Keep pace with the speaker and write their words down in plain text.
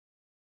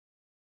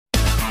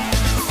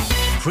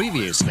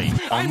Previously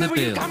on the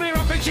bill. Come here,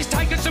 I think she's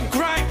taken some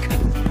crack.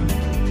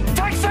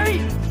 Taxi!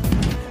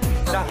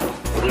 No!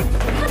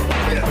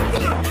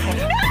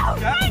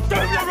 Do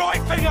the right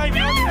thing,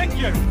 Amy, I thank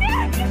you!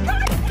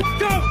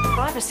 Go!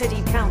 Driver said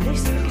he found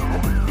this in the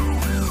cab.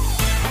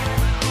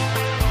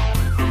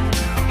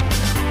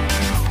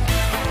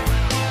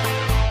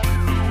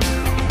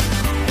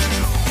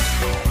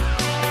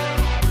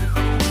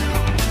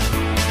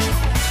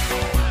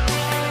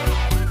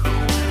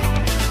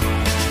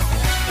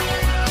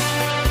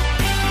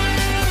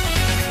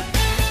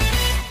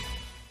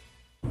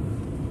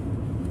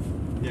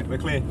 Yeah, we're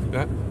clear.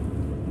 Yeah.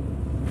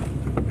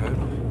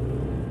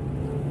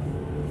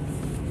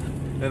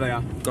 There they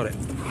are. Got it.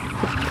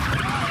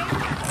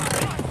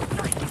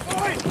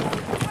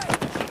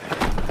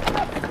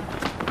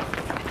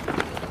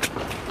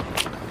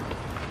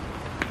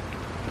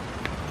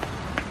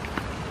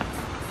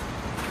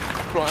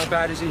 Right, how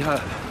bad is he hurt?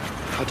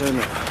 I don't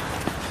know.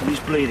 But he's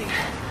bleeding.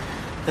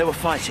 They were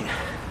fighting.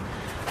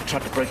 I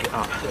tried to break it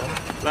up.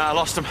 Nah, I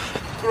lost him.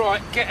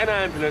 Right, get an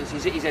ambulance.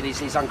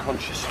 He's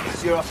unconscious.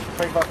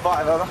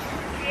 0355 over.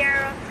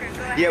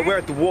 Yeah, we're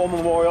at the War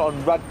Memorial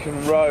on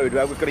Rudkin Road.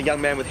 We've got a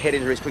young man with head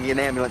injuries. Can we get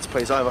an ambulance,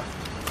 please? Over.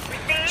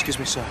 Excuse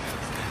me, sir.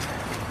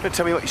 Can you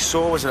tell me what you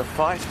saw? Was it a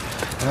fight?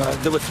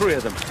 There were three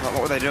of them.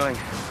 What were they doing?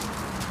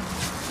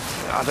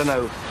 I don't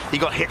know. He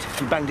got hit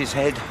and banged his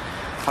head.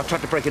 I've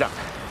tried to break it up.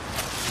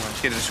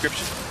 Let's get a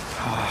description.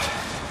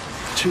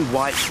 Two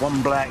white,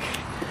 one black.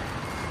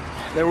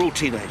 They were all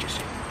teenagers.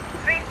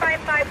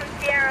 355 from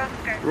Sierra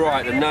Oscar.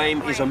 Right, the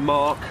name is a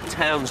Mark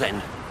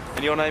Townsend.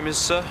 And your name is,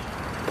 sir?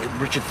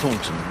 Richard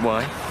Thornton.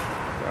 Why?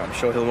 I'm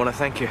sure he'll want to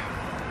thank you.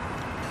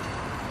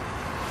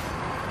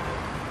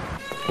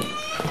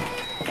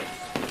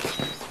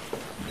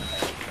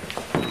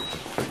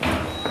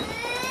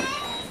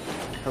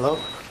 Hello?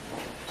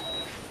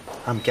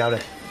 I'm Gary.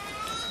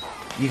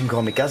 You can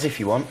call me Gaz if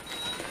you want.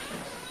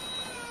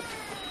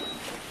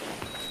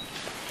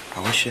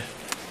 How is she?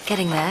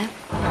 Getting there.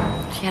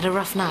 She had a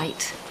rough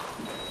night.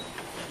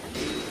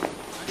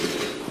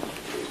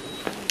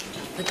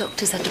 The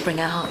doctors had to bring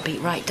her heartbeat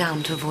right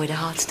down to avoid a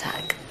heart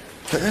attack.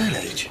 At her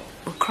age?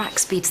 Well, crack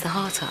speeds the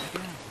heart up.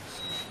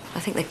 I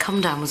think the come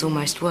down was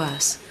almost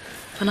worse.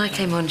 When I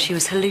came on, she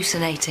was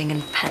hallucinating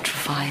and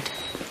petrified.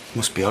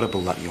 Must be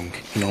horrible, that young,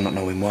 not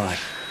knowing why.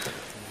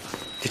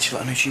 Did she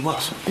let her know who she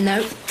was?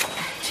 No.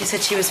 She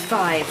said she was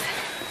 5.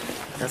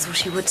 That's all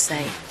she would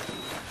say.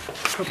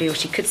 Probably all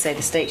she could say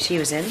the state she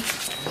was in.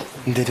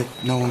 And did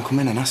no one come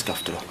in and ask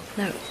after her?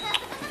 No.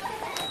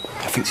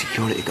 I think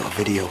security got a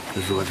video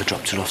of whoever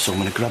dropped her off, so I'm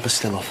going to grab a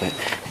still off it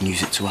and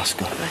use it to ask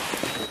her.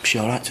 Right. Is she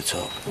all right to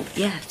talk?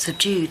 Yeah,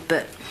 subdued,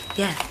 but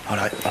yeah. All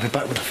right, I'll be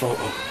back with the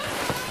photo.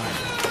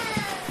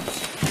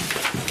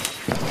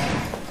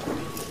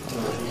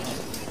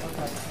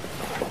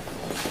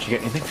 Did you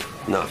get anything?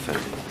 Nothing.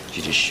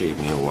 She just shooed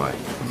me away.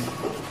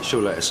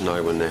 She'll let us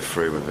know when they're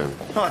through with him.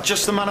 Oh,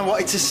 just the man I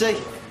wanted to see.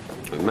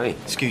 With me?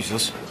 Excuse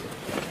us.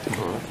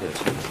 All right,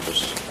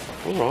 yes.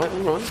 All right.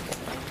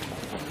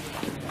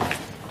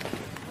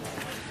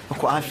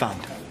 Look what I found.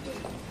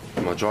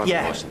 My driving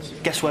licence?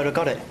 Guess where I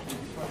got it?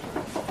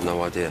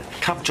 No idea.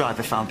 Cab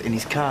driver found it in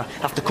his car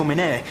after coming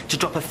here to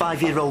drop a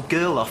 5-year-old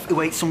girl off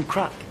who ate some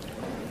crack.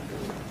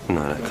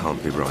 No, that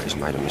can't be right. He's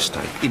made a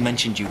mistake. He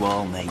mentioned you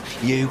all, mate.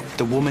 You,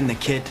 the woman, the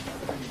kid.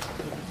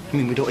 I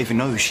mean, we don't even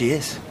know who she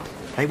is.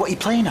 Hey, what are you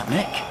playing at,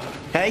 Nick?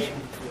 Hey?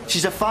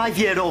 She's a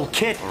 5-year-old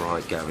kid. All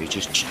right, Gary,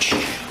 just shh.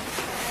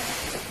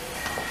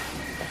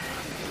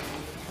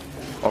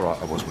 All right,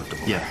 I was with the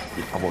woman. Yeah.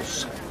 I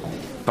was.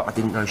 But I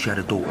didn't know she had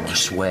a daughter, I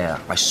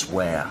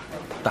swear.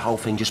 The whole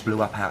thing just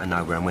blew up out of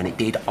nowhere, and when it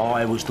did,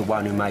 I was the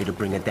one who made her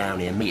bring her down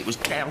here. It was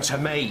down to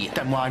me.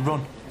 Then why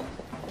run?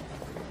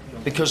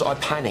 Because I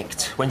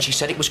panicked. When she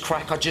said it was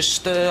crack, I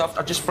just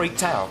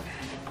freaked out.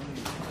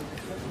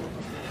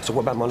 So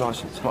what about my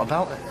licence? What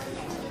about it?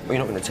 Well, you're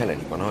not going to tell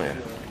anyone, are you?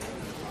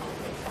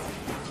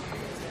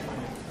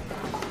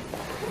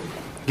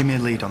 Give me a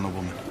lead on the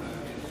woman.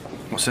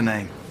 What's her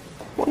name?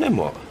 What, then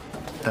what?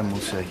 Then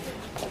we'll see.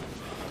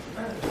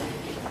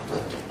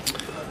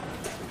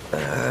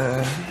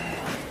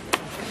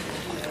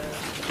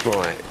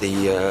 Right,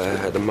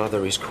 the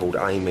mother is called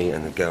Amy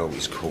and the girl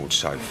is called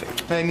Sophie.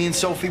 Amy and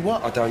Sophie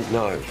what? I don't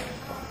know.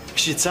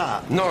 She's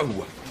that?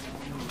 No!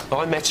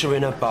 I met her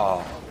in a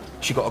bar.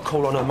 She got a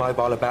call on her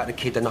mobile about the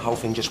kid and the whole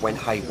thing just went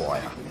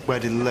haywire. Where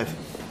did he live?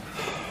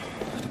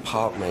 The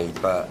park mead,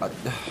 but I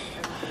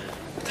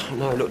don't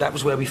know. Look, that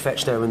was where we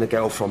fetched her and the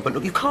girl from. But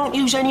look, you can't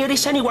use any of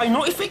this anyway,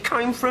 not if it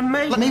came from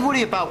me. Let me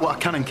worry about what I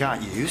can and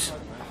can't use.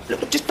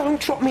 Look, just don't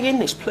drop me in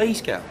this,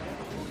 please, girl.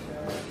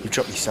 You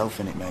dropped yourself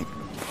in it, mate.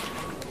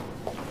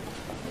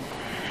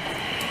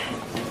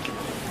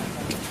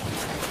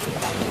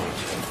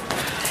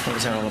 What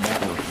was that all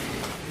about?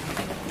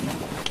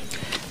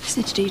 Just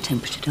need to do your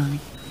temperature, darling.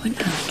 Won't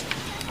hurt.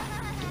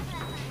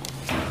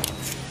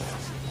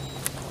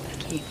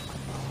 Thank you.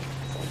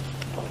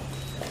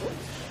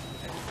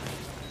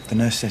 The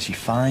nurse says you're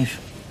 5.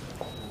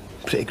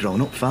 Pretty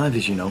grown up 5,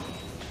 as you know.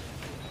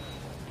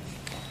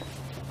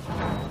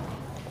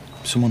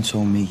 Someone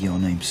told me your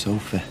name's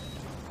Sophie.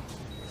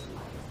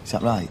 Is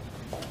that right?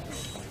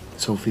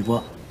 Sophie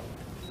what?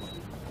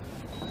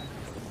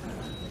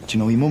 Do you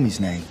know your mummy's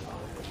name?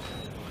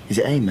 Is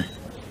it Amy?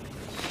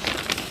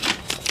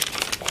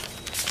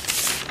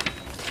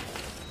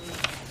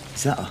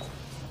 Is that her?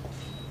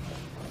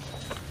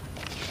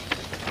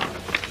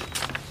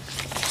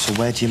 So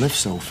where do you live,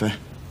 Sophie?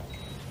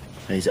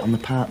 Is it on the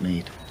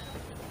Parkmead?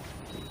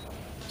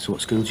 So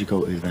what school do you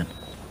go to then?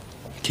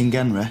 King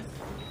Henry?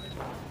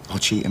 Or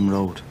Cheetham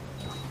Road?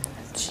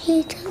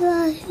 Cheetham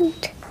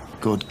Road.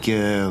 Good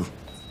girl.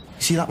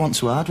 You see, that wasn't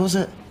so hard, was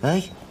it?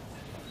 Eh?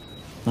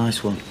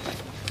 Nice one.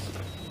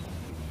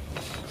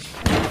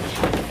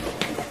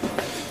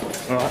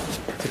 All right,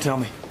 so tell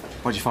me,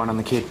 what'd you find on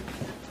the kid?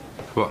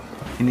 What?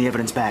 In the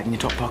evidence bag in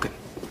your top pocket.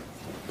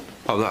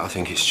 Oh, that I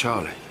think it's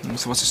Charlie.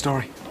 So what's the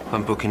story?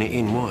 I'm booking it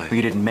in. Why? Well,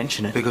 you didn't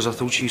mention it. Because I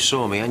thought you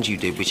saw me, and you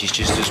did, which is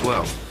just as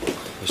well.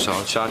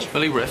 Sarge.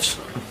 Well, he riffs.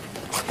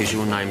 Because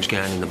your name's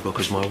going in the book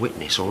as my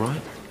witness, all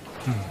right?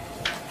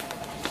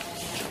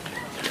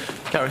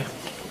 Gary,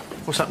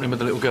 what's happening with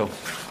the little girl?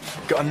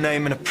 Got a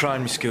name and a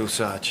primary school,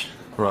 Sarge.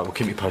 All right, we'll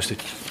keep you posted.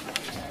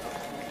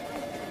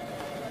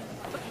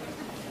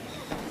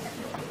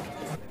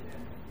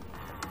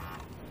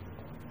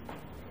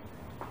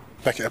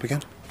 Back it up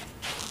again.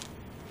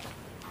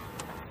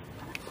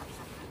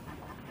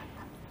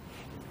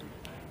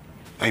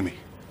 Amy.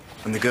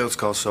 And the girl's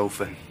called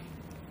Sophie.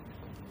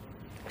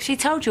 She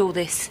told you all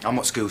this? And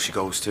what school she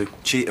goes to.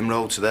 Cheetham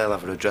Road, so they'll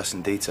have her address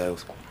and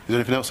details. Is there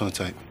anything else on the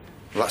tape?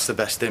 Well, that's the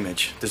best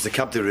image. There's the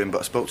cab they were in, but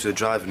I spoke to the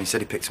driver and he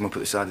said he picked him up at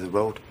the side of the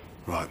road.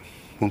 Right.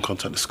 Won't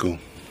contact the school.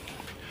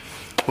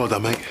 Well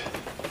done, mate.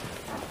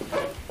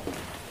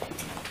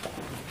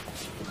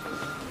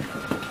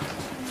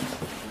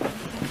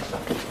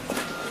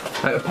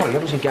 Polly, you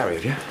haven't seen Gary,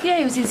 have you? Yeah,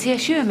 he was in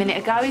CSU a minute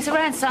ago. He's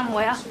around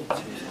somewhere.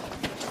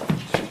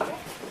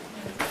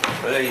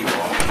 Well, there you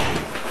are.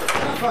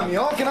 Find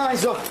the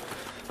organiser.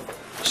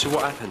 So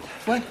what happened?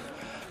 When?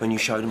 When you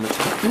showed him the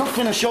tape?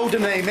 Nothing. I showed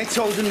him Amy,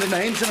 told him the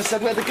names, and I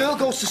said where the girl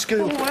goes to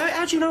school. Oh,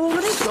 how do you know all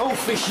of this?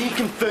 Sophie, she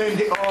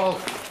confirmed it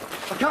all.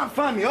 I can't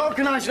find the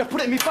organiser. I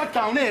put it in my bag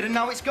down here, and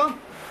now it's gone.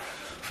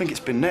 I think it's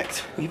been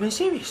nicked. Are you being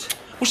serious?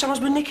 Well, someone's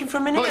been nicking for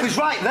a minute. Well, it was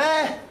right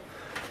there.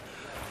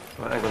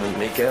 Right, hang on a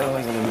minute, girl.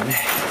 Hang on a minute.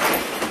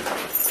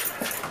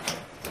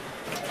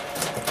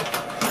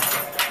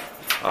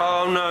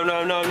 Oh,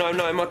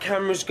 no. My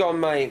camera's gone,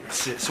 mate.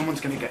 That's it.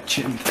 Someone's going to get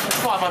chinned.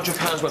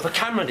 £500 worth of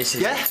camera, this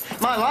is. Yeah?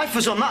 My life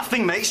was on that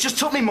thing, mate. It's just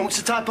took me months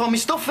to type all my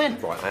stuff in.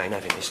 Right, I ain't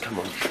having this. Come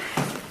on.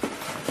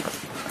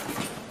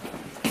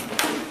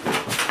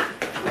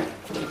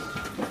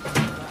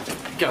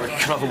 Gary,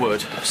 can I have a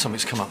word?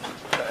 Something's come up.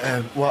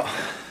 What?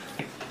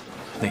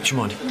 Nick, do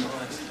you mind?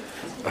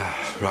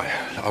 Right,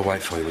 I'll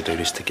wait for you. We'll do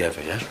this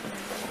together, yeah?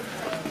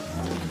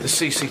 The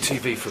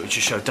CCTV footage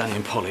you showed Danny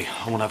and Polly.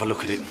 I want to have a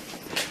look at it.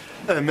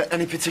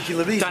 Any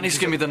particular reason? Danny's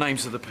given me the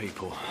names of the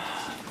people.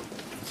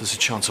 There's a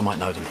chance I might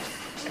know them.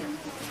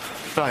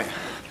 Right.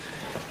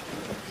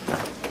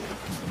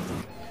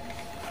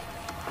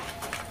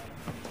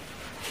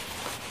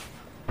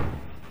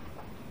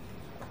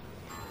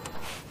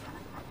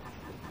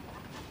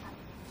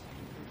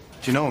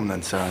 Do you know him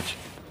then, Sarge?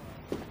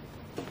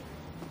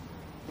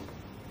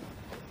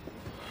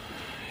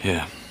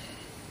 Yeah.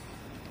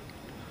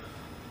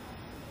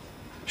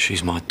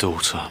 She's my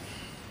daughter.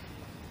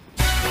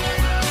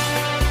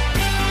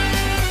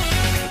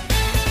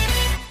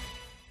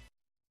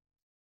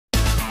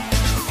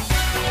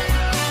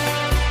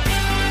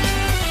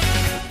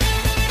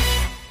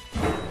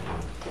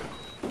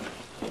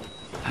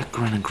 At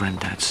Gran and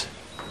Granddad's,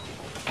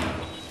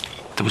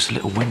 there was a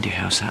little Wendy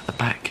house out the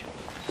back.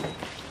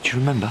 Do you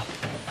remember?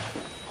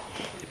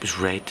 It was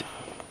red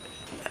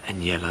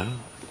and yellow,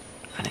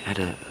 and it had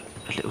a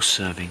little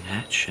serving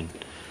hatch and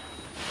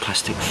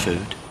plastic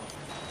food.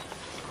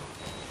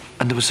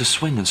 And there was a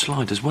swing and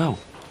slide as well.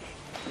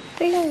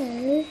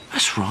 Blue?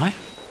 That's right.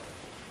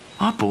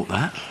 I bought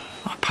that.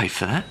 I paid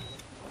for that.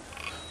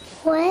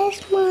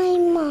 Where's my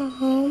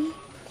mum?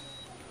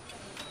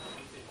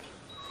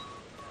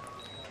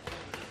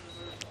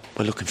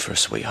 We're looking for a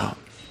sweetheart.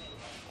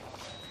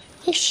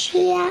 Is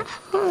she at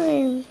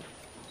home?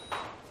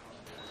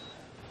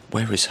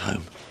 Where is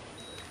home?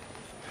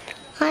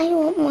 I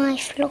want my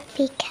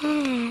floppy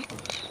cat.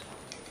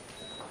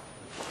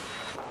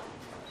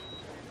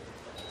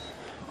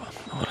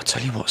 Well, I'll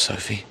tell you what,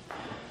 Sophie.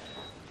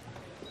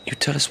 You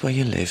tell us where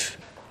you live,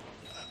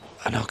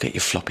 and I'll get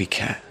your floppy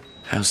cat.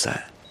 How's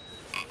that?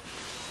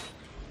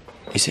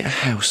 Is it a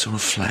house or a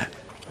flat?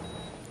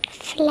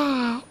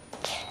 Flat.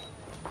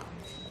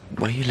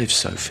 Where you live,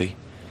 Sophie?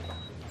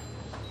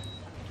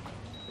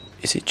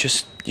 Is it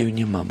just you and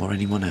your mum or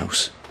anyone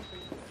else?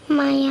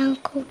 My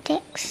Uncle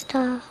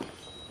Dexter.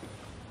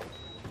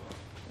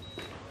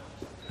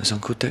 Has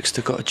Uncle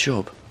Dexter got a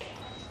job?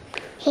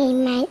 He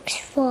makes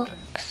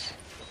frocks.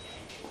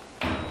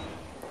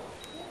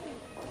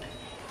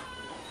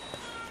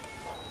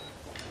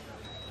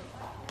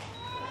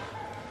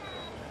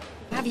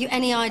 Have you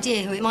any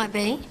idea who it might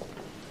be?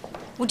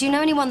 Well, do you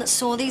know anyone that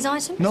saw these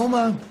items? No,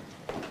 ma'am.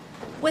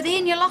 Were they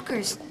in your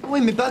lockers? Oh,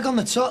 in my bag on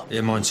the top.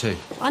 Yeah, mine too.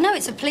 I know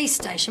it's a police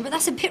station, but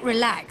that's a bit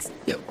relaxed.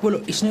 Yeah, well,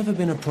 look, it's never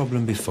been a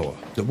problem before.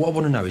 Look, what I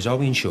want to know is, are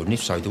we insured? And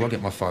if so, do I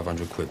get my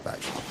 500 quid back?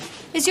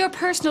 Is your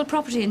personal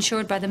property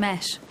insured by the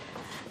Met?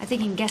 I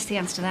think you can guess the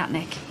answer to that,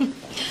 Nick.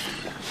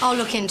 I'll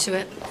look into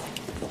it.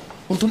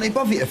 Well, don't it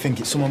bother you to think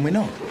it's someone we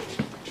know?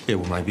 Yeah,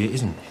 well, maybe it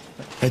isn't.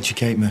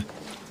 Educate me.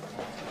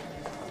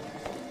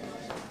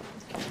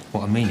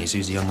 What I mean is,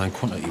 who's the unknown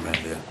quantity around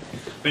here?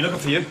 Been looking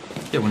for you.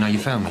 Yeah, well, now you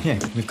found me. Yeah,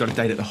 we've got a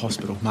date at the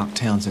hospital. Mark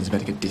Townsend's about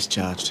to get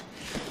discharged.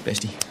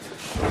 Bestie.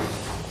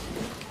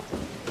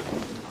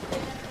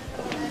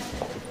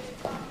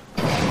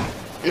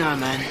 No,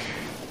 man.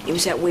 It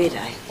was that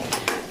weirdo.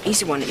 He's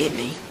the one that hit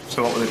me.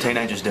 So what were the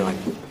teenagers doing?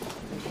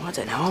 Well, I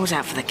don't know. I was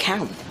out for the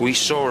count. We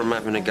saw him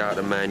having a go at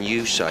the man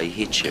you say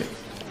hit you.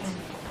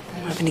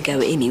 I wasn't having a go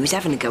at him. He was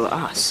having a go at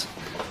us.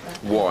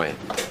 Why?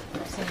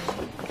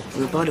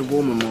 We were by the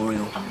war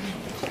memorial.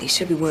 He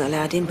said we weren't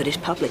allowed in, but it's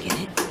public,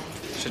 innit?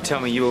 So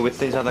tell me you were with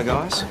these other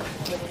guys?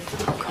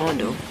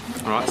 Kind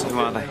of. All right, so who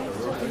are they?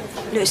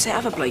 Look, it's that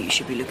other bloke you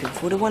should be looking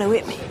for, the one who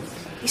hit me.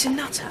 He's a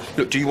nutter.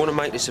 Look, do you want to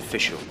make this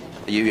official?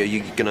 Are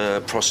you going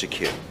to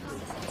prosecute?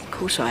 Of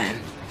course I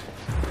am.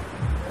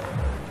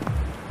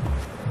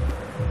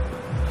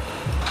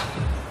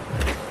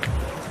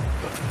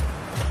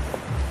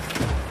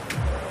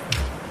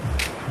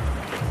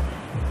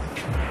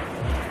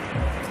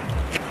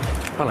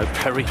 Hello,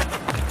 Perry.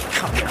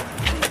 Come here.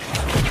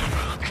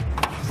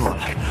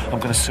 Right, I'm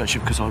going to search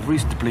you because I have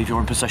reason to believe you're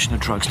in possession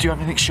of drugs. Do you have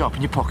anything sharp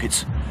in your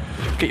pockets?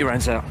 Get your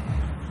hands out.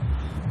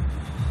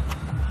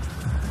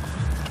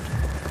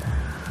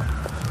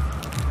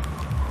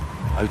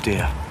 Oh,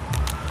 dear.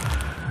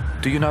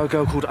 Do you know a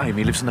girl called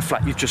Amy lives in the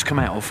flat you've just come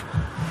out of?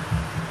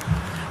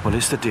 Well,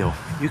 here's the deal.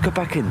 You go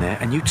back in there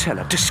and you tell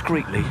her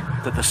discreetly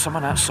that there's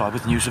someone outside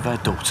with news of her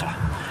daughter.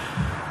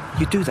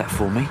 You do that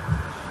for me,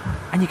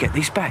 and you get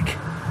these back.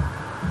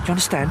 Do you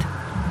understand?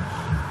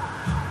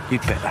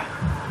 You'd better.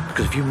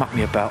 Because if you muck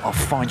me about, I'll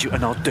find you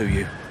and I'll do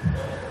you.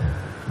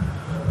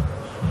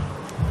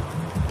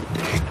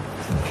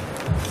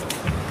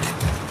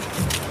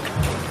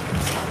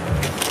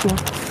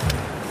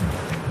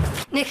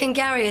 Nick and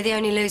Gary are the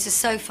only losers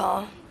so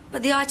far,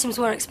 but the items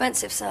were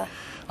expensive, sir.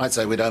 I'd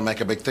say we don't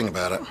make a big thing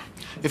about it.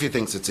 If he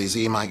thinks it's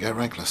easy, he might get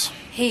reckless.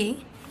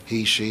 He?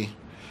 He, she.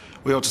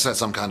 We ought to set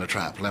some kind of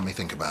trap. Let me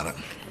think about it.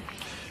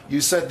 You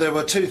said there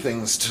were 2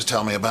 things to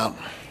tell me about.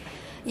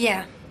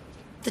 Yeah.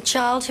 The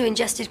child who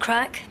ingested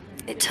crack.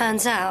 It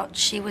turns out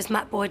she was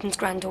Matt Boyden's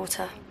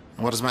granddaughter.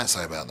 What does Matt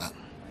say about that?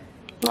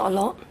 Not a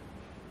lot.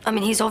 I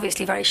mean, he's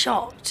obviously very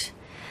shocked.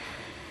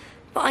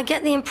 But I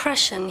get the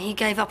impression he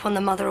gave up on the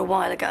mother a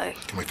while ago.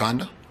 Can we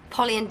find her?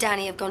 Polly and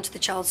Danny have gone to the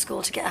child's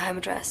school to get her home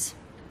address.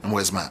 And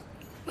where's Matt?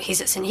 He's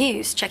at St.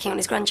 Hugh's, checking on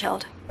his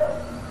grandchild.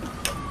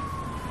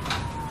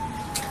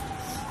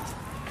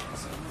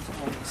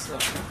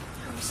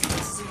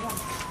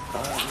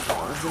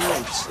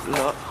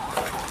 Look.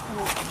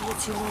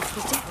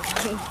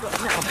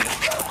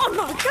 Oh,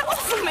 no, get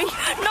off of me!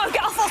 No,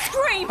 get off, I'll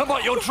scream!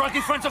 What, your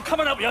druggy friends are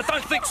coming up here? I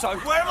don't think so.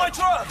 Where are my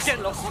drugs?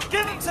 Get lost.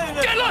 Give them to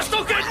me! Get lost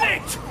or get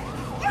nicked!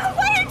 Where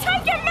are you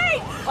taking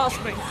me?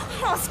 Ask me.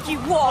 Ask you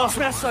what? Ask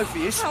me how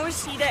Sophie is. How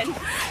is she then?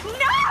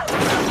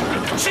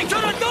 No! She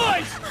could have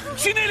died!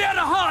 She nearly had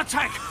a heart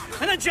attack!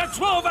 And then she had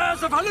 12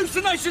 hours of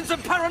hallucinations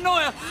and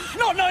paranoia,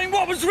 not knowing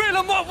what was real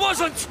and what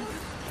wasn't!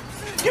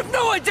 You've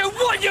no idea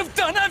what you've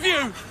done, have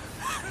you?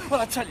 Well,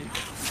 I tell you,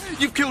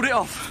 you've killed it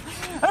off.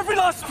 Every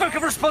last spook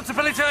of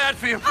responsibility I had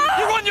for you.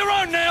 You're on your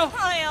own now.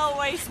 I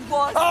always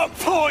was. Oh,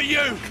 poor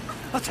you.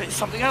 I'll tell you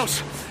something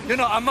else. You're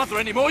not our mother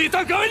anymore. You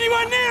don't go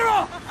anywhere near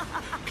her.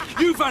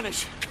 You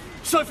vanish.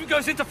 Sophie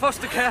goes into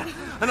foster care,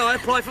 and I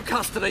apply for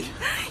custody.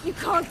 You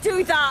can't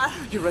do that.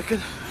 You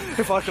reckon?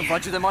 If I can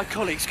find you, then my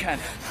colleagues can.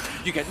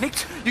 You get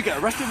nicked, you get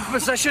arrested for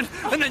possession,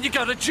 and then you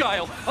go to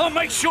jail. I'll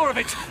make sure of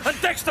it, and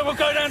Dexter will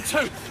go down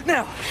too.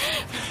 Now,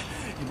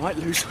 you might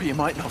lose or you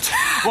might not.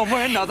 One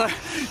way or another,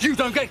 you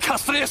don't get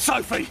custody of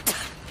Sophie.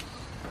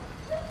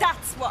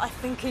 That's what I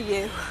think of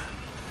you.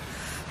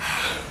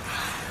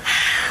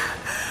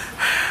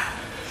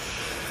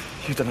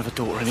 You don't have a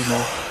daughter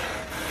anymore.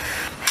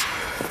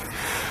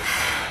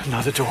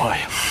 Neither do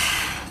I.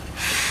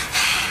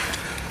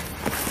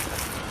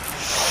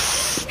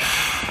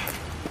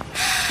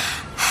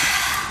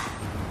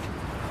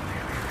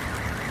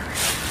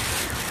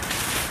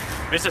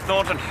 Mr.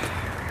 Thornton,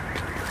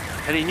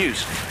 any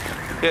news?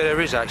 Yeah,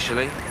 there is,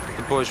 actually.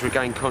 The boy's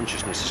regained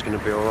consciousness. It's going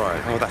to be all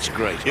right. Oh, that's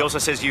great. He also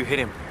says you hit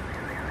him.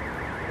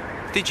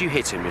 Did you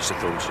hit him, Mr.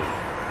 Thornton?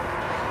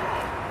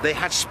 They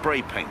had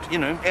spray paint, you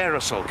know,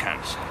 aerosol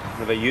cans.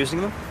 Are they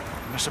using them?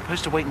 Am I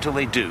supposed to wait until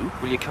they do?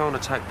 Well, you can't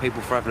attack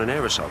people for having an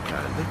aerosol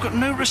can. They've got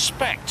no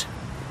respect.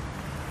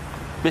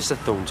 Mr.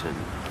 Thornton,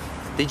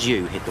 did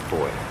you hit the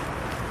boy?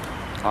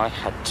 I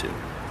had to.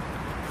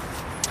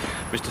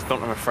 Mr.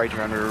 Thornton, I'm afraid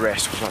you're under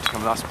arrest. Would you like to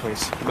come with us,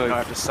 please? You don't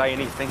have to say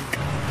anything.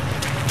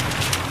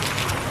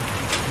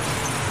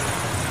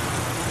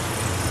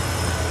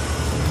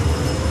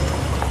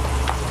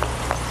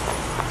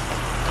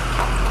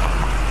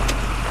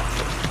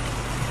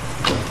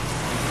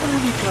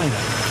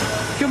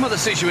 Dana, your mother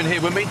sees you in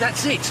here with me,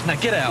 that's it. Now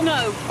get out.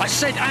 No. I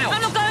said out.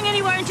 I'm not going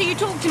anywhere until you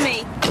talk to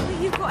me.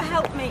 You've got to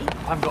help me.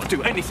 I haven't got to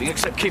do anything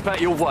except keep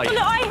out your way. Well,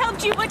 no, I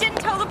helped you. I didn't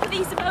tell the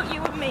police about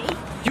you and me.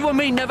 You and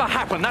me never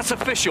happened, that's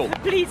official.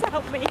 Please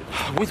help me.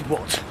 With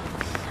what?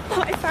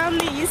 Oh, I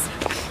found these.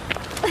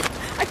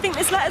 I think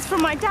this letter's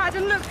from my dad,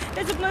 and look,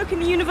 there's a bloke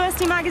in the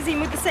university magazine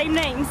with the same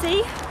name,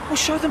 see? Well,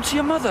 show them to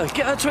your mother.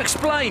 Get her to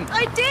explain.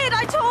 I did.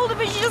 I told her,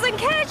 but she doesn't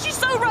care. She's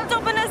so wrapped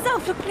up in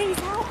herself. Look, please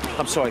help me.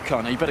 I'm sorry,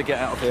 Kana. You better get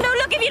out of here. No,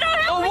 look, if you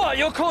don't help me... Oh, what?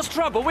 You'll cause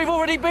trouble. We've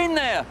already been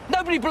there.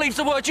 Nobody believes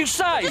the word you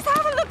say. Just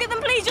have a look at them,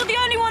 please. You're the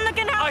only one that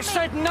can help me. I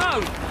said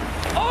no.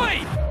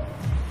 Oi!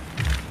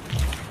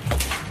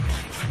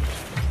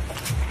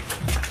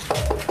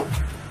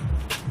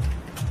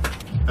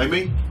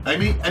 Amy?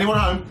 Amy? Anyone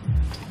home?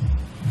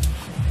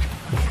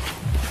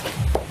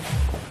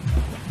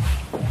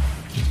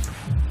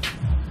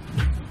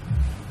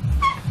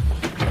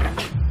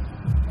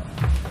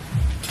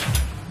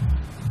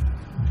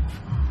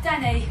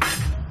 Danny.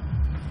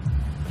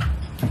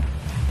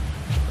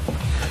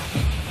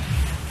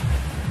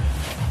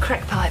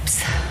 Crack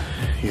pipes.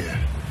 Yeah.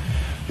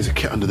 There's a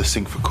kit under the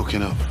sink for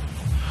cooking up.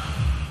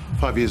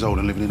 5 years old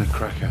and living in a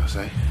crack house,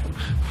 eh?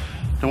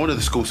 No wonder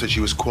the school said she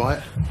was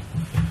quiet.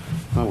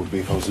 I would be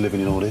if I was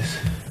living in all this.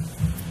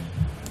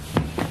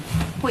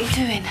 What are you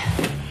doing?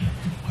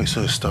 Well, it's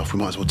her stuff. We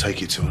might as well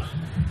take it to her.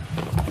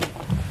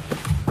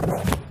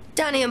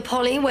 Danny and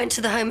Polly went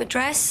to the home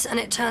address, and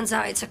it turns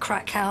out it's a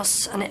crack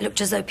house, and it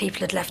looked as though people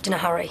had left in a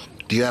hurry.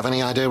 Do you have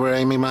any idea where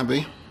Amy might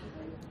be?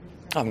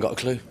 I haven't got a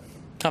clue.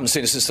 I haven't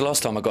seen her since the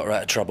last time I got her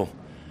out of trouble.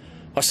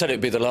 I said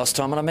it'd be the last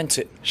time, and I meant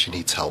it. She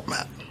needs help,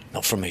 Matt.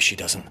 Not from me, she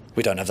doesn't.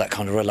 We don't have that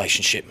kind of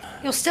relationship.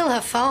 You're still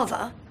her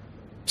father.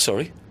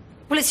 Sorry?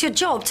 Well, it's your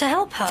job to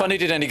help her. If I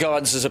needed any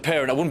guidance as a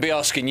parent, I wouldn't be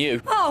asking you.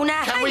 Oh,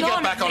 now Can we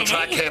get back on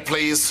track here,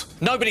 please?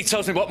 Nobody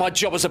tells me what my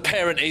job as a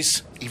parent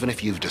is. Even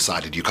if you've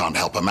decided you can't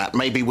help her, Matt,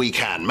 maybe we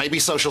can. Maybe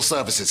social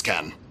services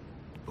can.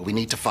 But we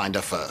need to find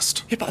her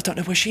first. Yeah, but I don't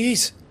know where she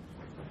is.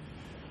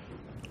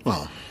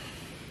 Well,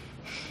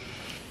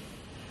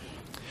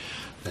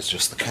 that's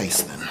just the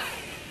case, then.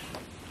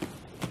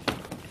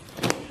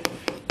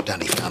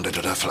 Danny found it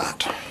at her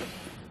flat.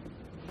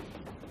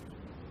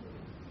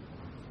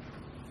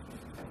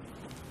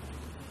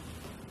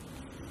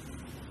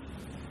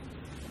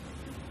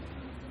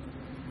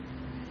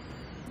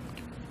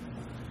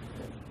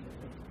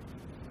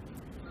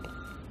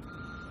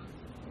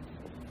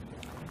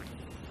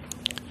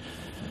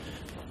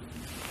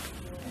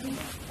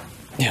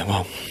 Yeah,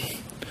 well...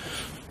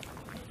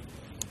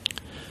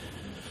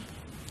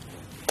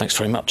 Thanks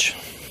very much.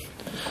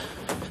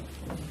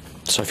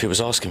 Sophie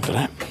was asking for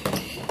that.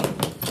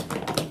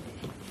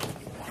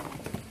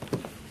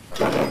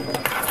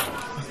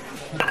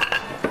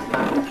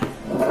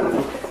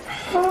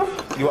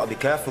 You ought to be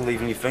careful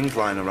leaving your things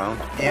lying around.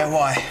 Yeah,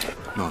 why?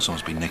 Well,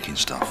 someone's been nicking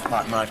stuff.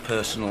 Like my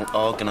personal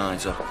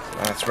organiser.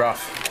 That's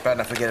rough. It's bad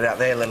enough to get it out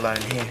there, let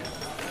alone here.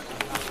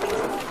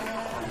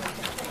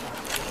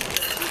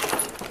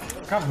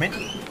 Come in.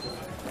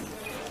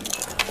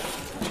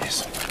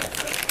 Yes.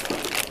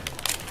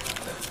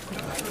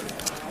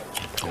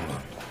 Hold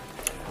on.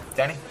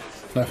 Danny?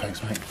 No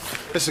thanks, mate.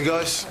 Listen,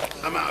 guys,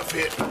 I'm out of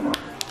here.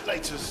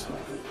 Laters.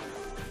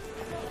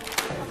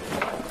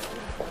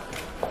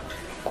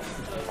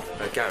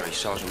 Gary,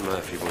 Sergeant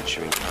Murphy wants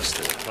you in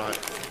custody. Right.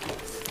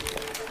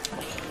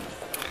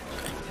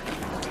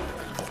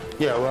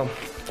 Yeah, well,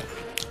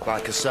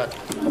 like I said,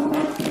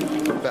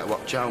 better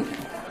watch out.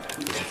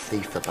 There's a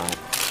thief about.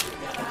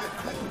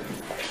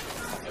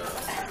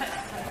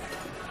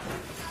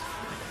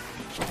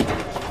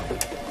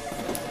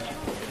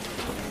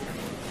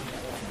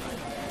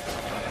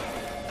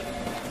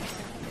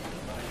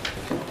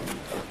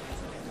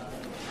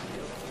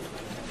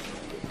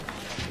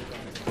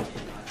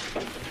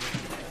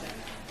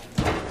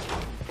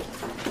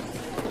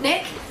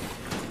 Nick?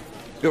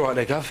 You're right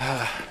there, Gov.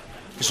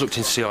 Just looked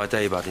in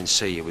CID, but I didn't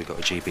see you. We've got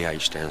a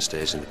GBH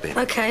downstairs in the bin.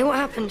 OK, what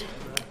happened?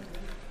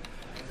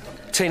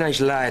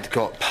 Teenage lad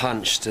got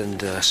punched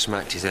and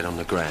smacked his head on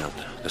the ground.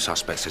 The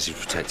suspect says he's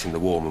protecting the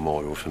war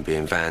memorial from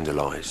being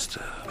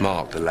vandalised.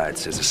 Mark, the lad,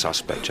 says the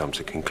suspect jumped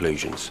to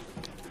conclusions.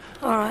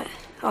 All right,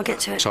 I'll get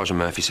to it. Sergeant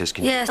Murphy says,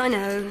 can you... Yes, I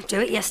know. Do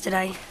it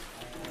yesterday.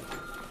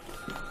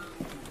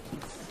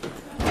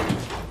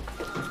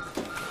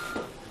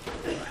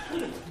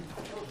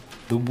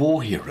 The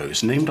war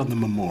heroes named on the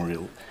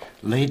memorial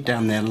laid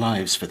down their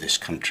lives for this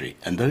country,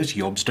 and those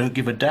yobs don't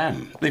give a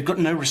damn. They've got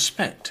no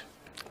respect.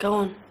 Go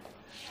on.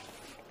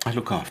 I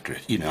look after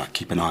it. You know, I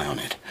keep an eye on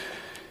it.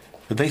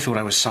 But they thought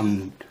I was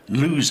some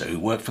loser who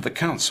worked for the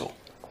council.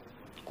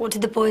 What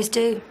did the boys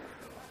do?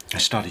 I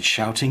started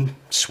shouting,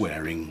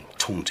 swearing,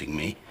 taunting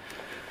me.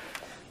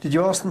 Did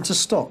you ask them to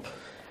stop?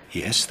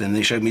 Yes, then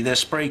they showed me their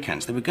spray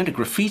cans. They were going to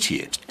graffiti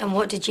it. And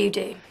what did you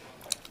do?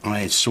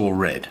 I saw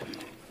red.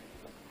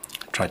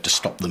 Tried to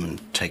stop them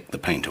and take the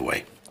paint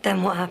away.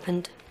 Then what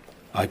happened?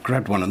 I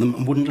grabbed one of them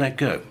and wouldn't let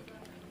go.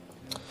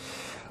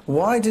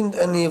 Why didn't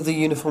any of the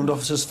uniformed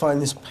officers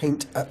find this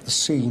paint at the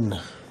scene?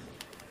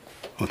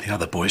 Well, the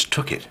other boys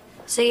took it.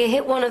 So you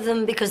hit one of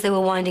them because they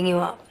were winding you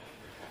up?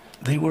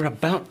 They were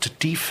about to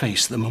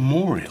deface the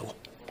memorial.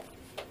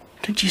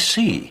 Did you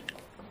see?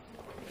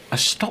 I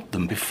stopped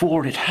them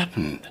before it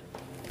happened.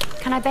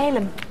 Can I bail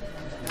him?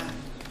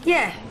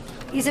 Yeah,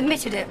 he's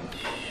admitted it.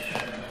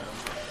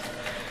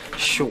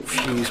 Short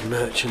fuse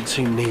merchants,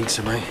 who needs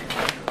them, eh?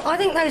 I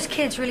think those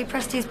kids really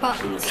pressed his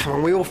buttons. Come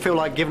on, we all feel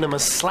like giving him a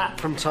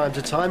slap from time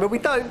to time, but we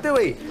don't, do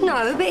we?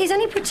 No, but he's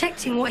only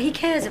protecting what he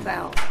cares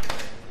about.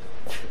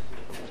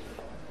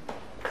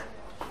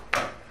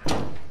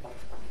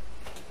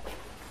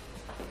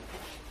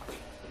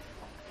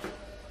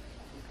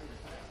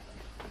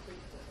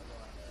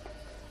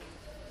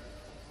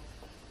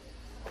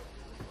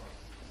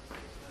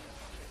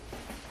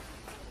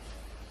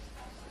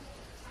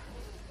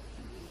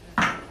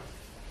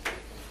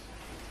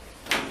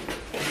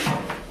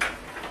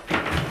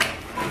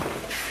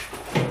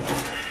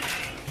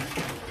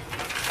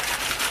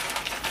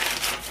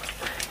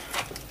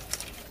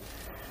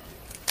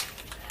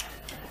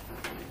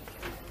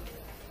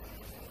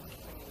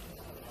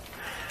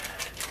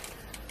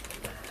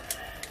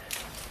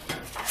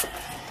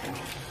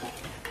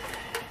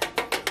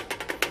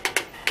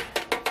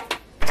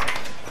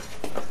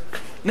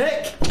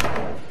 Nick!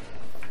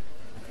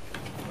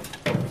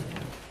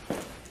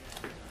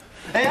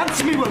 Hey,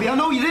 answer me, will you? I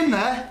know you're in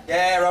there.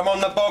 Yeah, I'm on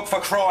the bog for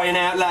crying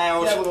out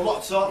loud. Yeah, well, a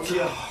lot to talk to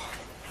you.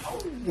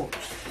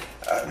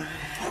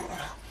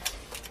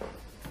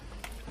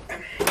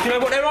 Do you know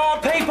what? There are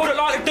people that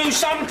like to do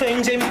some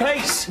things in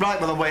peace. Right,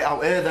 well, I'll wait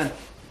out here then.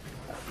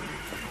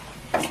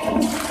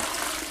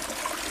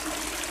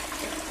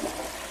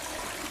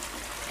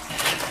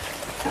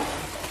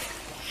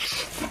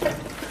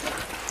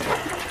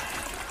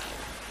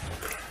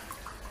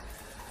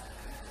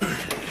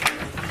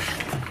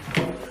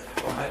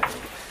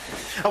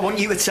 I want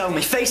you to tell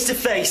me face to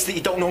face that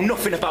you don't know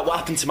nothing about what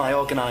happened to my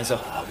organiser.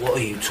 What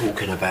are you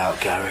talking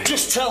about, Gary?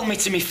 Just tell me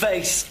to me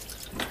face.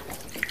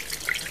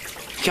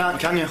 Can't,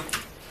 can you?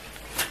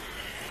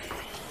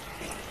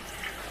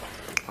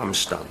 I'm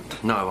stunned.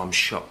 No, I'm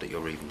shocked that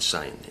you're even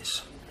saying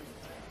this.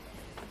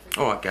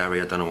 All right, Gary,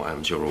 I don't know what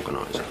happened to your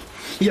organiser.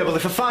 Yeah, well,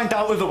 if I find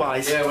out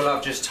otherwise... Yeah, well,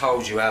 I've just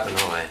told you, haven't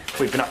I?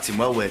 We've been acting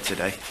well weird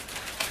today.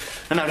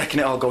 And I reckon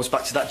it all goes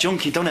back to that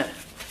junkie, doesn't it?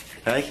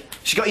 Hey?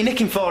 She got you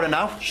nicking for her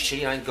now?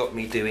 She ain't got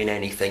me doing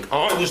anything.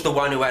 I was the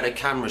one who had her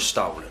camera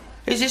stolen.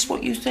 Is this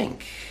what you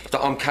think?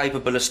 That I'm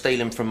capable of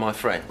stealing from my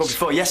friends? Well,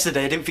 before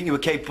yesterday, I didn't think you were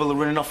capable of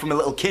running off from a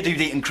little kid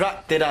who'd eaten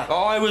crack, did I?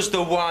 I was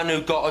the one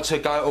who got her to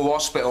go to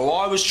hospital.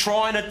 I was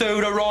trying to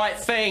do the right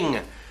thing.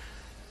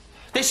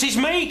 This is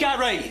me,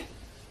 Gary!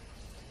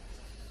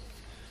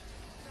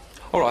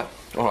 All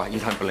right, you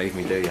don't believe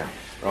me, do you?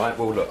 Right,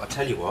 well, look, I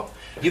tell you what.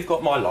 You've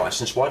got my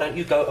licence, why don't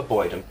you go to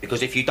Boydon?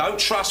 Because if you don't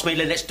trust me,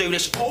 then let's do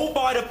this all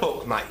by the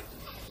book, mate.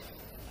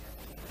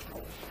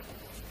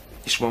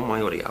 It's one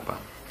way or the other.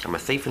 I'm a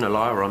thief and a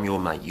liar, or I'm your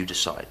mate. You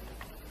decide.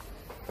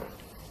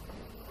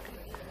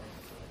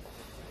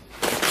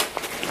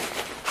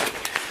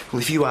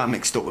 Well, if you are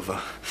mixed up with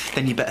her,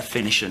 then you better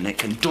finish her,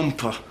 Nick, and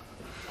dump her.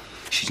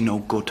 She's no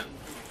good.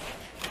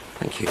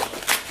 Thank you.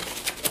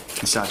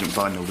 And Sergeant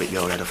Boydon will rip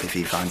your head off if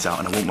he finds out,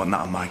 and I won't want that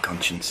on my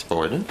conscience.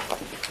 Boydon?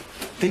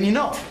 Didn't you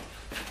not?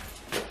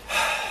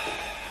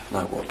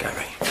 No, what,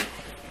 Gary?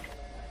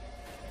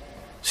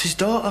 It's his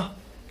daughter.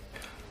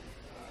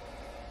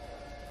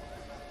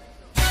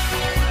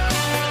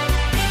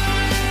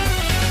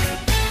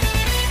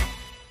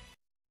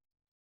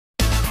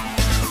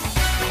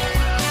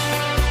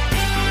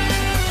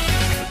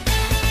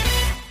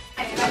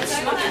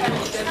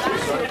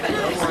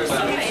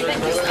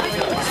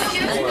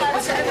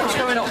 What's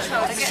going on?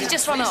 She's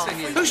just run off.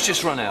 Who's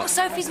just run out? Well,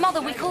 Sophie's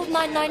mother. We called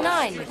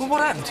 999. Well,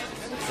 what happened?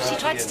 She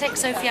tried to take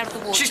Sophie out of the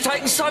ward. She's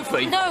taken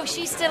Sophie? No,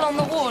 she's still on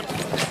the ward.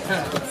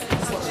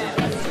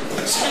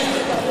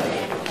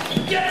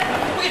 Yeah!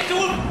 What are you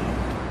doing?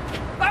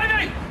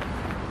 Amy!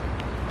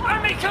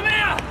 Amy, come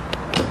here!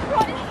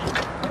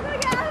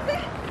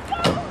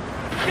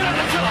 Get out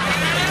of the car!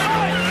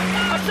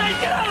 I say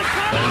get out of the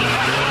car!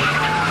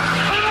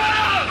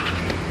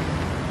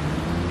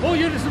 All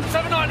units from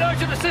 79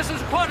 urgent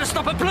assistance required to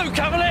stop a blue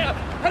Cavalier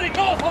heading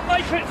north on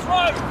Matrix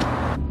Road.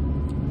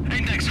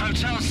 Index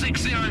Hotel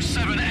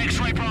 607,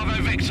 X-ray Bravo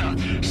Victor.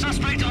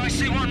 Suspect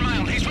IC1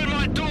 male. He's with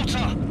my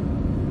daughter.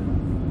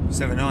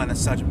 79,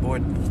 that's Sergeant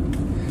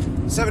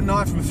Boydon.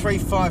 79 from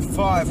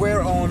 355.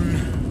 We're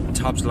on...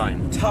 Tubbs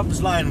Lane.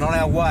 Tubbs Lane, on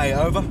our way.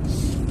 Over.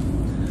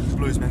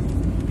 Bluesman.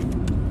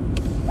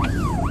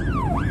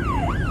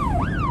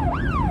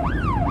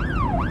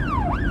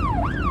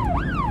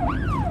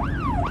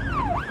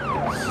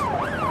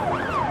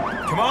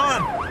 Come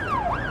on!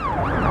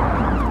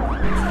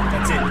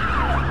 That's it.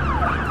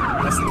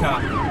 That's the car.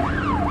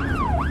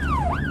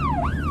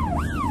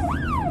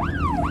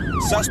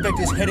 Suspect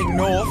is heading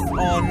north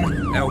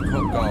on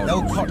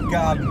Elcott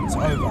Gardens.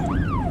 Over.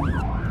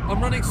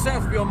 I'm running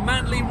south of you on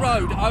Manley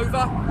Road.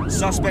 Over.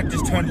 Suspect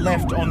has turned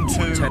left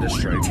onto Tedder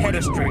Street.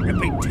 Tedder Street.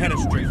 Repeat, Tedder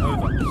Street.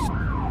 Over.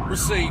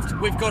 Received.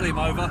 We've got him.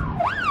 Over.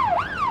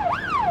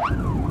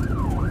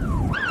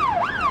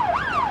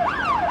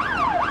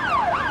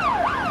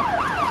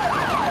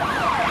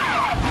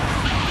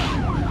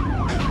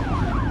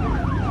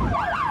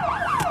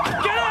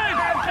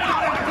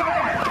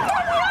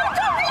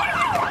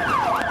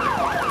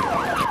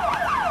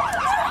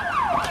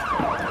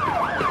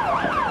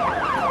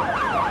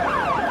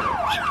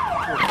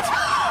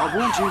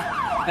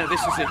 No,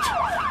 this is it.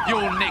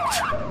 You're nicked.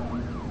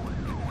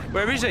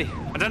 Where is he?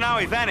 I don't know,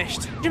 he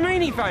vanished. What do you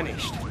mean he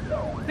vanished?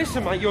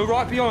 Listen, mate, you're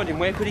right behind him.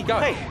 Where could he go?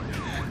 Hey,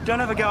 don't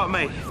have a go at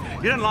me.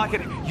 You don't like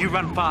it, you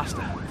run faster.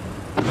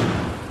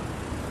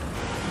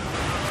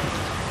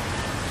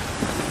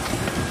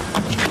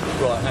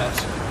 Right, Nat.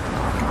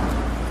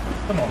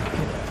 Come on.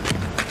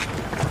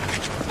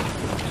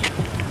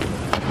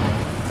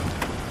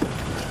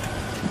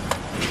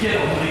 Get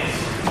on, please.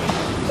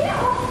 Get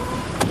on.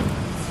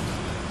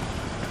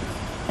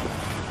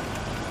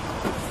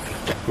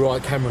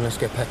 Right, Cameron, let's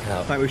get Peck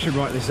out. Mate, we should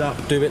write this up.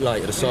 Do it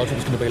later. The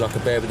sergeant's going to be like a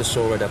bear with a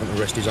sore head, having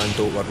to arrest his own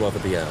daughter. I'd rather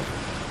be out.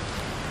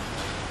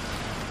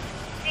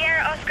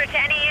 Sierra Oscar to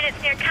any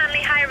units near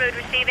Canley High Road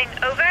receiving.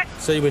 Over.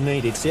 See, we're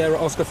needed. Sierra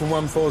Oscar from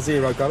 140.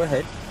 Go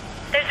ahead.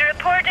 There's a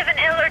report of an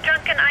ill or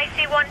drunken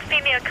IC1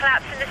 female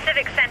collapse in the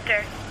Civic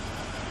Centre.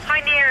 How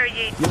near are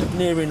you? You're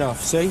near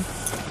enough, see?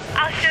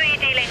 I'll show you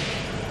dealing.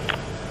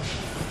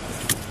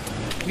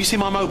 Have you seen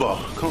my mobile?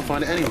 Can't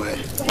find it anywhere.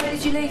 Where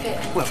did you leave it?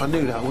 Well, if I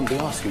knew that, I wouldn't be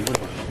asking, would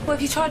I? Well,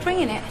 have you tried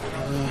ringing it?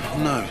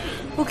 No.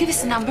 Well, give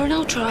us the number and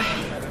I'll try.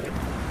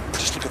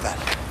 Just look at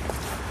that.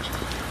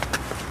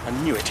 I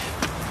knew it.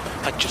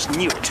 I just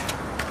knew it.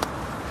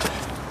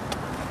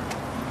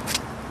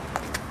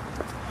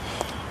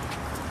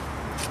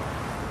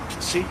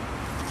 See?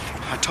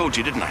 I told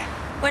you, didn't I?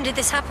 When did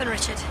this happen,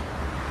 Richard?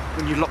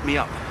 When you locked me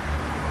up.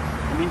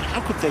 I mean,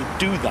 how could they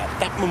do that?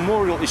 That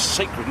memorial is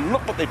sacred, and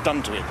look what they've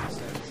done to it.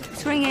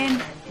 It's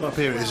ringing. Up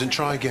here it is, and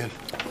try again.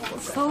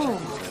 Fool.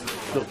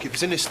 Look, if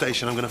it's in this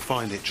station, I'm going to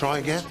find it. Try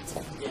again.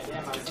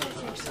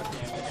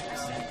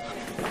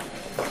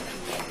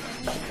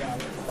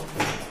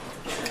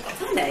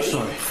 Honey.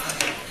 Sorry.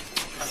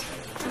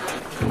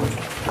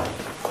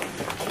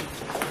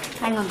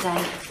 Hang on,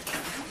 Dane.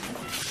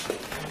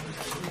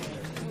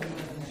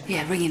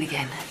 Yeah, ringing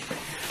again.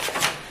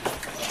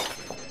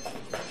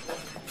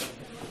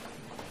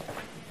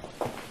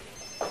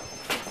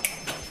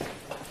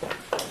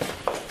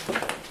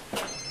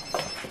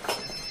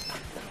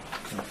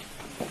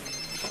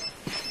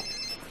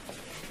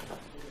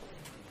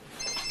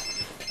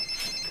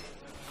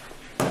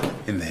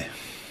 In there.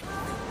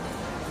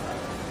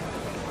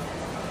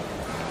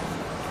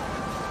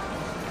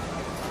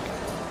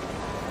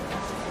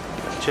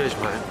 Cheers,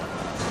 mate.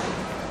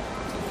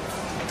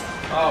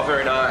 Oh,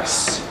 very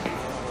nice.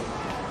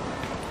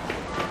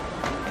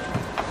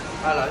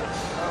 Hello.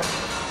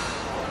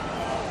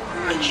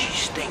 And she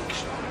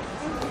stinks.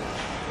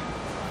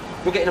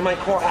 We're getting to make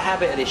quite a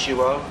habit of this,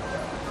 you are.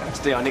 That's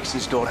D.R.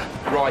 Nixon's daughter.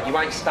 Right, you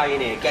ain't staying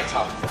here. Get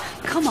up.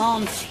 Come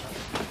on.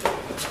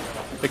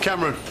 Hey,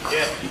 Cameron.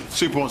 Yeah?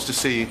 Super wants to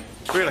see you.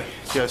 Really?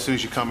 Yeah, as soon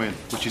as you come in,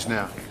 which is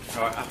now.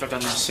 All right, after I've done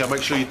this. Yeah,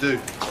 make sure you do.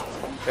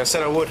 Yeah, I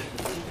said I would.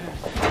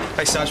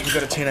 Hey, Sarge, we've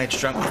got a teenage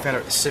drunk. We found her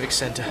at the Civic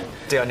Centre.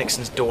 D.R.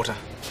 Nixon's daughter.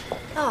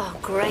 Oh,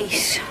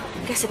 great.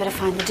 Guess I better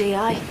find the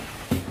DI.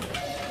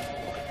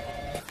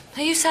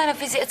 Are you saying a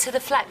visitor to the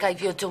flat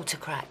gave your daughter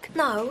crack?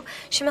 No,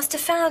 she must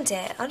have found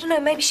it. I don't know,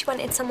 maybe she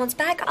went in someone's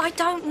bag. I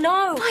don't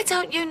know. Why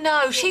don't you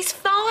know? She's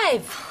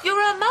 5. You're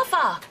her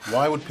mother.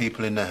 Why would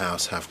people in the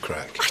house have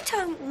crack? I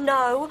don't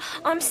know.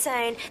 I'm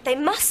saying they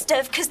must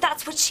have, because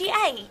that's what she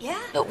ate,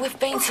 yeah? Look, we've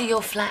been to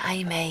your flat,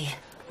 Amy.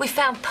 We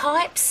found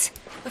pipes.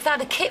 We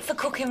found a kit for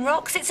cooking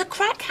rocks. It's a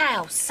crack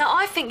house. Now,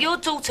 I think your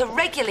daughter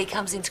regularly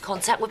comes into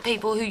contact with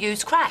people who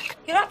use crack.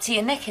 You're up to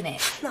your neck in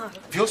it. No.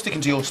 If you're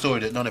sticking to your story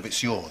that none of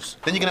it's yours,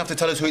 then you're going to have to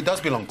tell us who it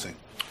does belong to.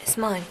 It's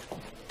mine.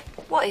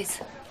 What is?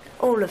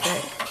 All of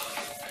it.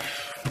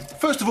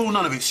 First of all,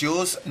 none of it's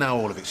yours. Now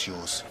all of it's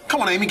yours.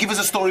 Come on, Amy, give us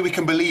a story we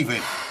can believe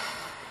in.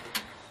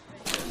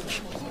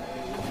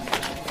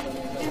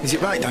 Is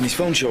it right, Dan? His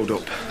phone showed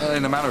up.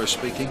 In a manner of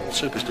speaking,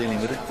 Super's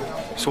dealing with it.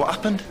 So what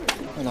happened?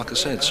 Well, like I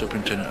said,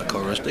 Superintendent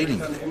Okoro's dealing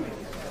with it.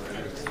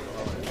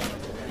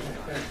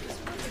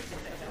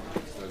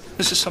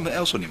 This is something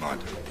else on your mind.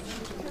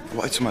 I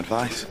wanted some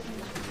advice.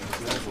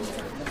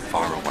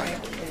 Fire away.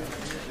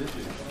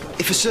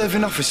 If a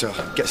serving officer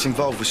gets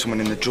involved with someone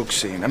in the drug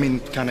scene, I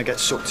mean, kind of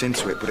gets sucked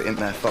into it, but it ain't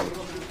their fault,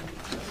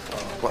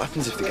 what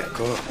happens if they get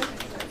caught?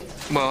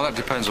 Well, that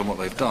depends on what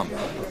they've done.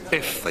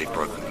 If they've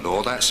broken the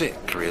law, that's it.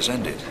 Career's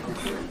ended.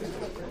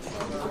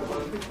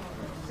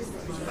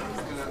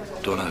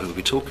 Don't know who we'll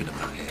be talking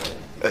about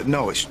here.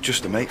 No, it's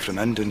just a mate from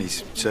Hendon.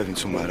 He's serving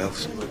somewhere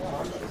else.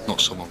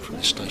 Not someone from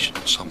this station,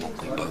 or someone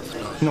we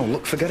both know. No,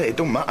 look, forget it. It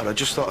don't matter. I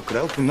just thought I could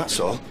help him, that's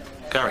all.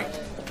 Gary,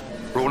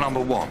 rule number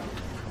 1.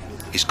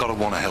 He's got to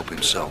want to help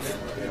himself.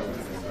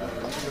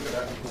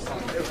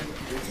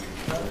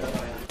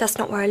 That's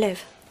not where I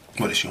live.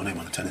 Well, it's your name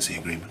on the tenancy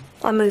agreement.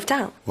 I moved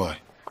out. Why?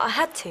 I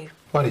had to.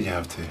 Why did you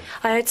have to?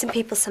 I owed some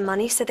people some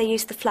money, so they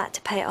used the flat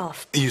to pay it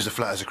off. He used the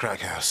flat as a crack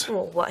house.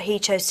 Well, what he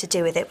chose to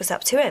do with it was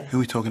up to him. Who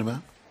are we talking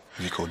about?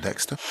 Is he called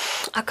Dexter?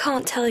 I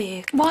can't tell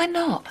you. Why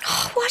not?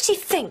 Why do you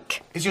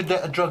think? Is your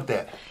debt a drug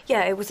debt?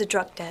 Yeah, it was a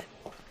drug debt.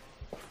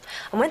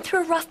 I went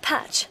through a rough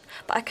patch,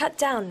 but I cut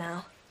down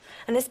now.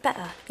 And it's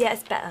better. Yeah,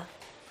 it's better.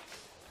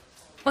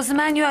 Was the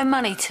man you owe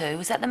money to,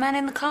 was that the man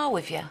in the car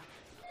with you?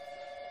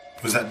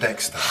 Was that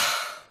Dexter?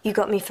 You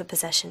got me for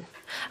possession.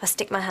 I'll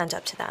stick my hand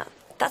up to that.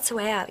 That's the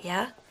way out,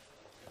 yeah?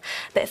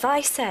 But if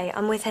I say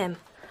I'm with him,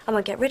 I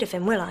won't get rid of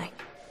him, will I?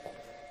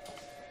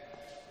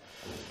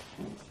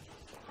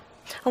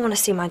 I want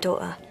to see my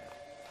daughter.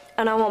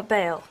 And I want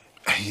bail.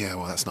 Yeah,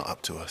 well, that's not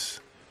up to us.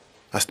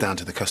 That's down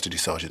to the custody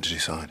sergeant to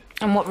decide.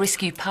 And what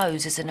risk you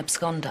pose as an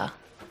absconder?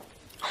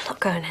 I'm not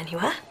going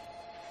anywhere.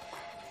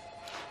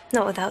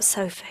 Not without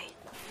Sophie.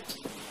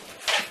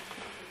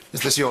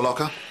 Is this your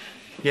locker?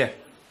 Yeah.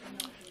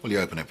 Will you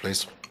open it,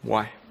 please?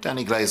 Why?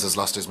 Danny Glazer's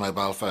lost his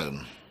mobile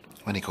phone.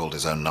 When he called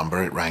his own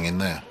number, it rang in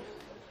there.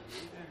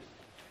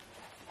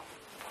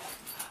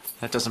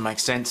 That doesn't make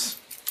sense.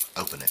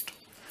 Open it.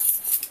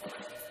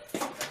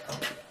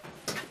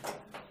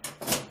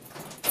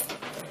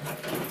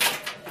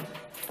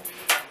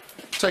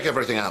 Take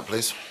everything out,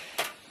 please.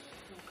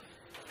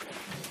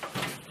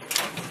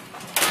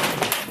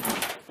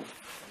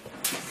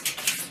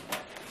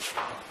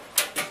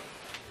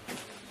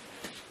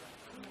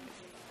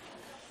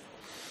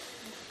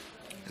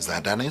 Is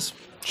that Danny's?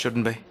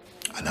 Shouldn't be.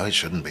 I know it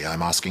shouldn't be.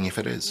 I'm asking if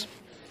it is.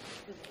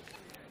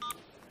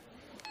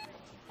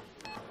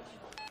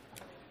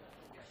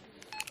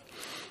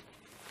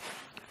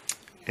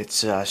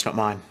 It's not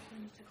mine.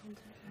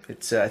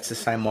 It's the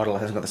same model. It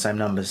hasn't got the same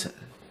numbers.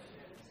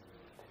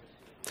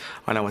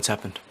 I know what's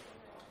happened.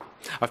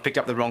 I've picked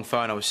up the wrong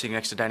phone. I was sitting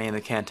next to Danny in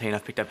the canteen.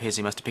 I've picked up his.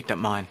 He must have picked up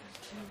mine.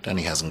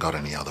 Danny hasn't got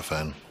any other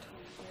phone.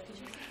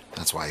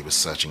 That's why he was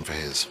searching for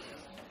his.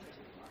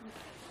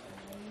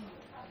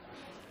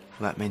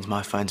 Well, that means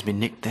my phone's been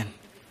nicked then.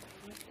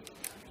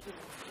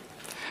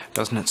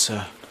 Doesn't it,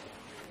 sir?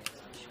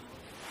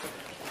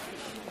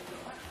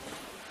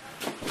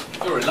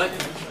 You're all right,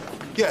 late.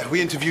 Yeah,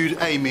 we interviewed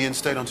Amy and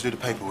stayed on to do the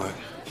paperwork.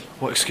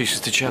 What excuses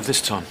did she have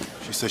this time?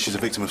 She says she's a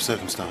victim of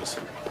circumstance.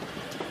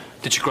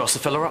 Did you grass the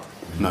fella up?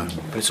 No.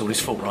 But it's all his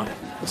fault, right?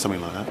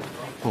 Something like that.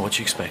 Well, what do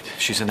you expect?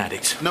 She's an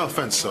addict. No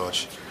offence,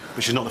 Sarge,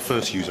 but she's not the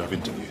first user I've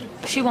interviewed.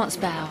 She wants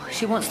bail.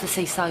 She wants to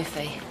see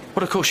Sophie.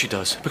 Well, of course she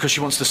does, because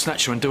she wants to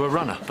snatch her and do a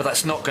runner. But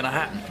that's not going to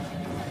happen.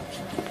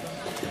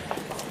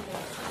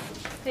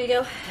 There you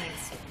go.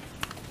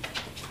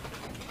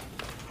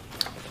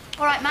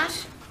 All right,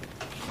 Matt?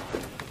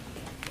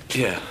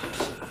 Yeah.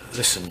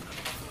 Listen,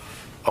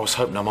 I was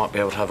hoping I might be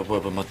able to have a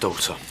word with my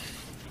daughter.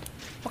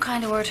 What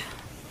kind of word?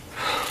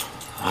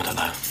 I don't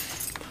know.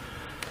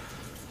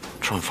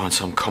 Try and find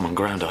some common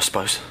ground, I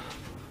suppose.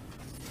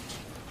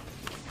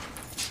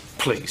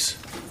 Please.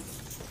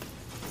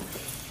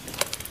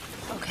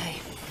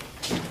 Okay.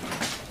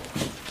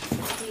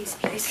 Please,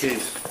 please.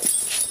 Keys.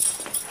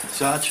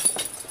 Sarge?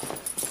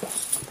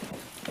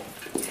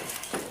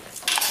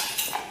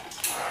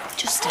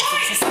 Just step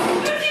into a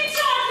second.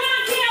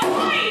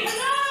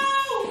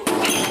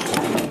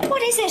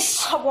 What is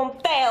it? I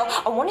want bail.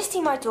 I want to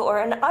see my daughter,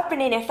 and I've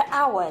been in here for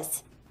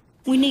hours.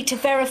 We need to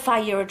verify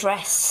your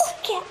address. Well,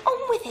 get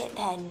on with it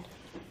then.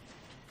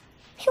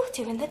 You're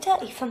doing the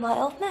dirty for my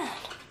old man.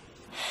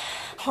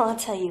 Well, I'll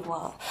tell you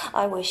what,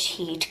 I wish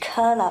he'd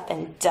curl up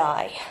and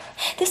die.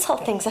 This whole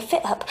thing's a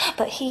fit-up,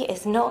 but he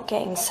is not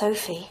getting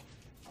Sophie.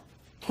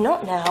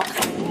 Not now.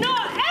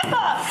 Not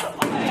ever!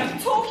 I am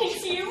talking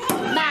to you.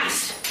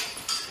 Matt!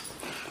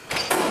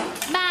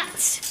 Matt!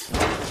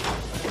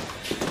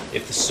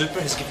 If the super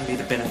has given me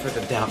the benefit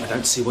of the doubt, I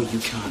don't see why you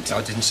can't.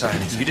 I didn't say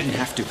anything. You didn't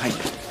have to, hey.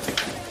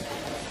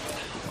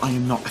 I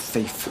am not a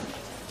thief.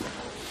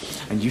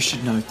 And you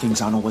should know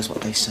things aren't always what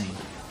they seem.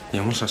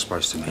 Yeah, what's that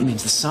supposed to It mean?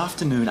 means this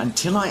afternoon,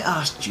 until I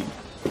asked you,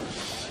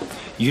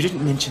 you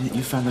didn't mention that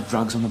you found the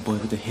drugs on the boy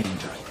with the head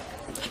injury.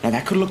 Now,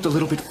 that could have looked a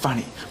little bit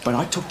funny, but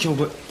I took your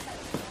word.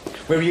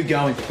 Where are you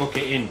going? Book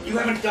it in. You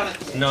haven't done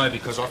it. No,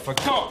 because I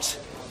forgot.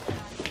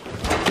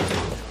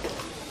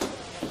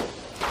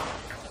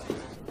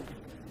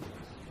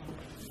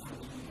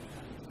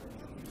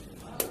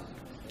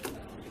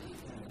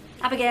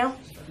 Abigail?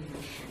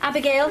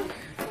 Abigail?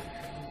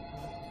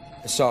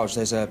 Sarge,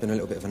 there's been a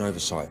little bit of an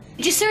oversight.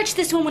 Did you search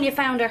this one when you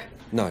found her?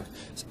 No.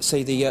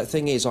 See, the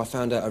thing is, I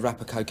found a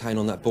wrap of cocaine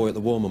on that boy at the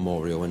war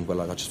memorial, and,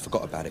 well, I just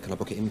forgot about it. Can I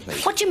book it in,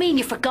 please? What do you mean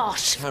you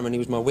forgot? Cameron, he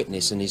was my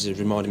witness, and he's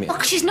reminded me...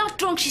 Look, she's not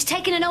drunk. She's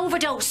taken an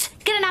overdose.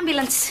 Get an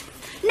ambulance.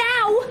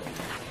 Now!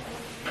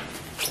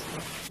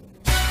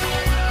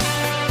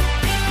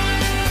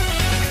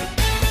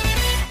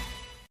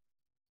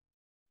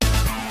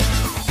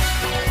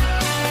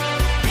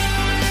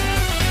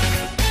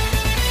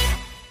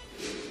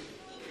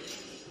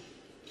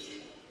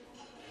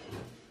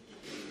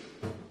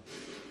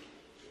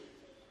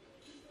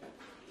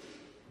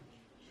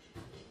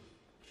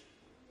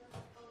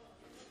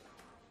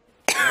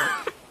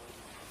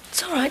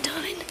 It's all right,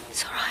 darling.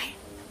 It's all right.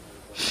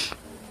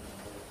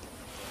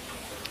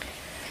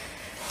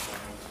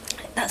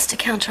 That's to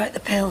counteract the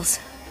pills.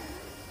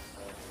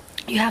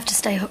 You have to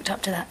stay hooked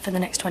up to that for the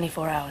next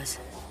 24 hours.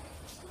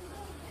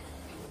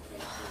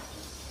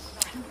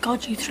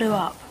 God, you threw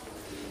up.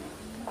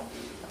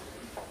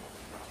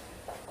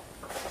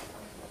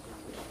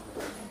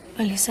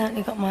 Well, you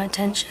certainly got my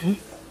attention.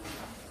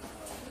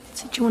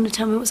 So do you want to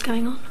tell me what's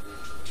going on?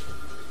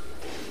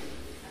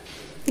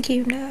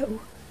 You know.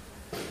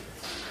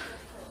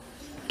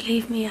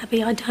 believe me,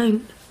 Abby, I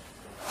don't.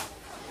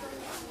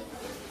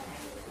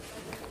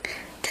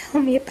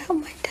 Tell me about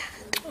my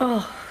dad.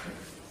 Oh.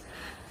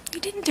 You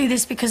didn't do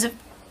this because of...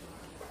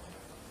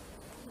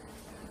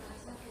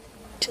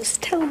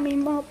 Just tell me,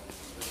 Mum.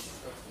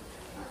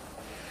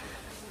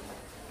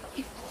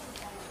 You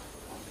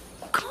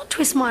can't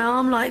twist my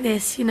arm like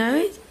this, you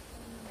know?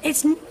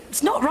 It's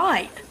not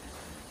right.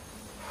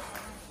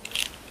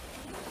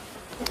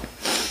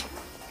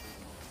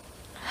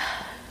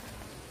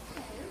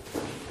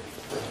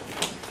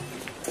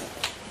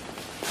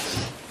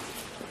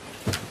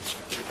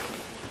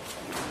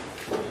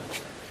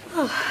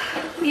 Oh,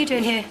 what are you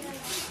doing here?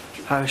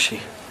 How is she?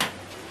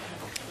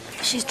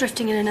 She's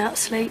drifting in and out of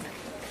sleep.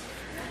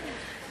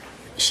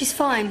 She's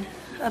fine,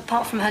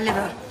 apart from her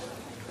liver.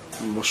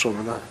 What's wrong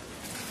with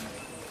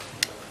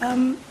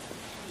that?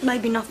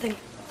 Maybe nothing.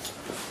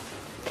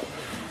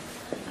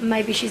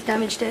 Maybe she's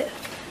damaged it.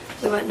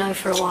 We won't know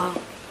for a while.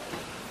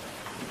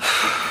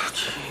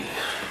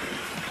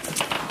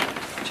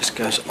 It just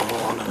goes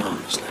on and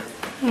on, doesn't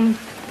it?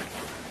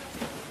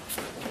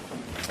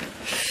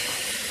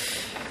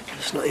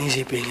 It's not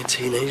easy being a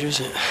teenager, is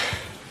it?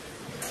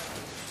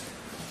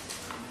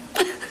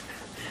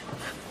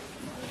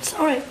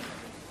 Sorry.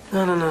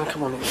 No,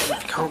 come on. If you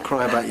can't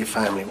cry about your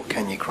family, what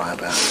can you cry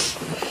about?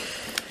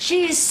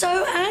 She is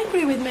so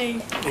angry with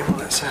me. Yeah, well,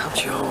 that's our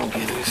job,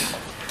 you know.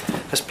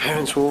 As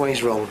parents, we're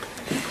always wrong.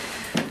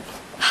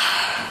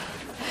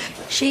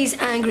 She's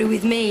angry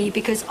with me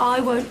because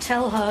I won't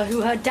tell her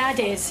who her dad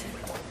is.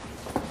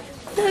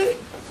 No,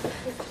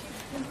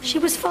 she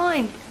was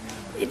fine.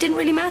 It didn't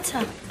really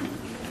matter.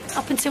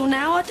 Up until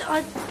now,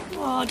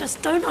 I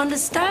just don't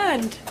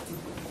understand.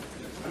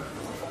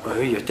 Well,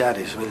 who your dad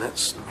is, I mean,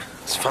 that's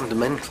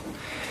fundamental.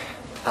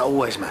 That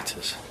always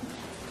matters.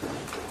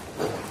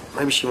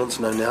 Maybe she wants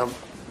to know now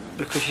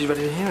because she's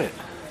ready to hear it.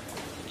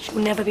 She'll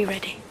never be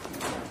ready.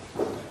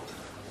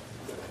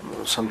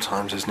 Well,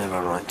 sometimes there's never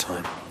a right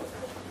time.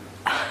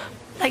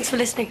 Thanks for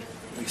listening.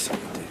 At least I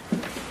do.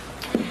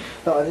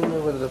 No, I didn't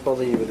know whether to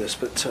bother you with this,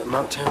 but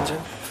Mark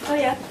Townsend, Oh,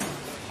 yeah?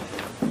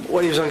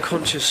 when he was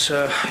unconscious,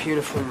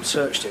 uniform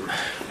searched him.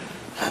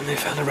 And they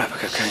found a wrap of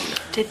cocaine.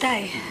 Did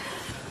they?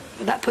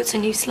 Well, that puts a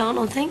new slant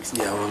on things.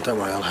 Yeah, well, don't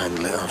worry, I'll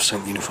handle it. I've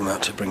sent uniform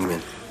out to bring him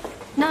in.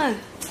 No,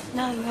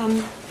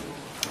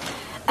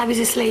 Abby's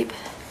asleep.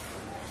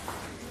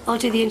 I'll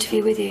do the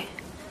interview with you.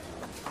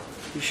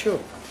 You sure?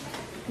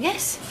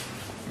 Yes.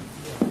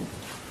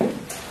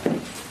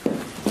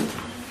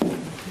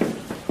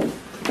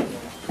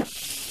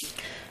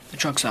 The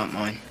drugs aren't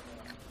mine.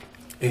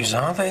 Whose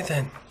are they,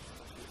 then?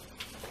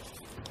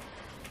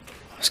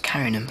 I was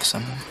carrying them for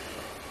someone.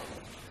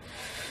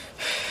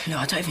 No,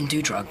 I don't even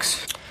do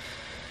drugs.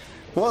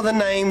 What are the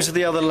names of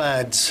the other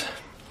lads?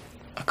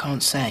 I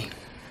can't say.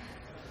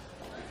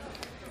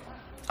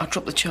 I'll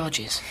drop the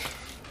charges.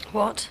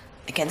 What?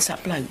 Against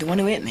that bloke, the one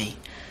who hit me.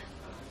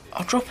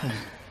 I'll drop him.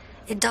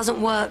 It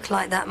doesn't work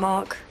like that,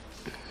 Mark.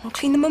 I'll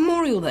clean the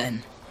memorial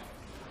then.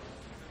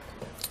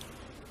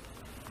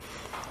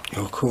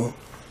 You're cool.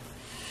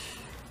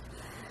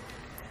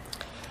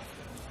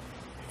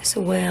 It's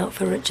a way out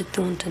for Richard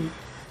Thornton.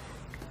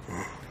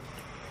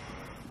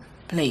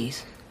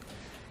 Please.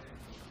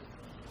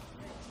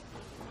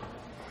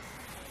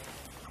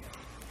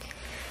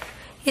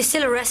 You're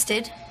still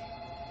arrested.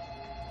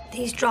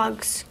 These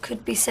drugs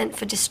could be sent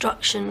for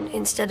destruction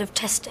instead of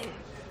testing.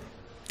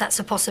 That's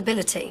a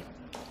possibility.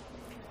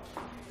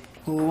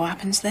 Well, what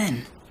happens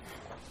then?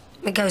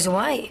 It goes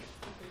away.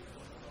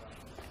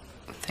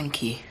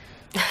 Thank you.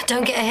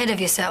 Don't get ahead of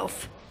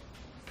yourself.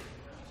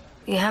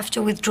 You have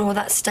to withdraw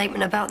that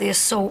statement about the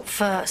assault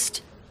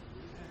first.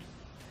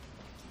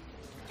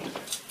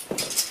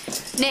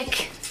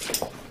 Nick.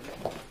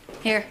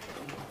 Here.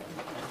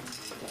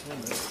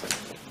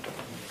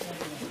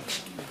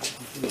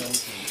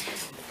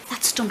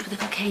 That stunt with the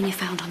cocaine you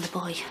found on the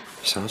boy.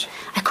 Sarge?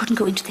 I couldn't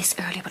go into this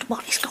earlier, but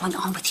what is going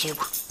on with you?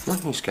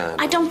 Nothing's going on.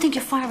 I don't think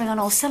you're firing on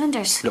all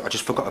cylinders. Look, I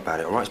just forgot about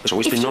it, all right? It's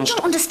always If been you non-stop.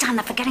 don't understand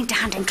that forgetting to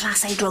hand in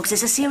Class A drugs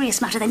is a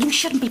serious matter, then you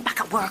shouldn't be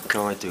back at work.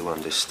 No, I do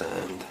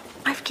understand.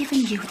 I've given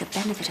you the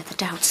benefit of the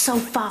doubt so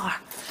far.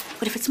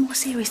 But if it's more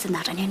serious than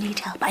that and you need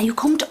help, and you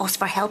come to us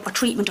for help or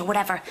treatment or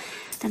whatever,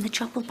 then the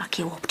job will back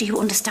you up. Do you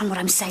understand what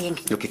I'm saying?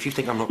 Look, if you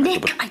think I'm not...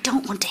 Nick, I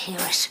don't want to hear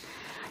it.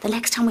 The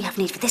next time we have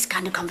need for this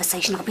kind of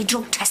conversation, I'll be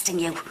drug testing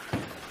you.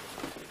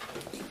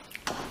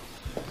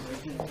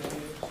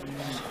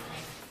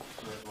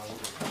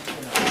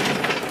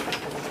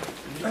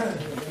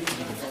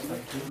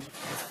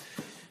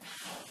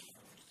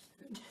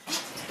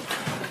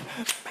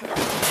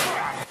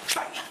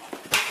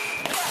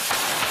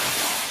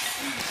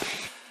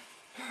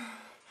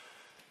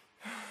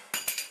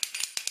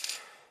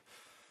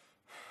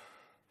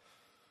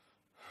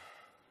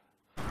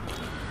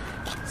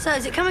 So,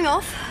 is it coming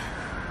off?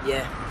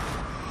 Yeah.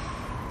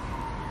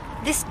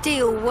 This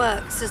deal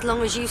works as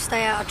long as you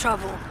stay out of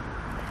trouble.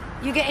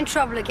 You get in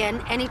trouble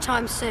again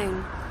anytime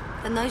soon,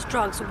 then those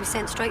drugs will be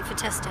sent straight for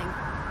testing. Do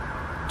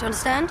you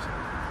understand?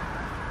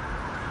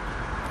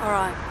 All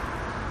right.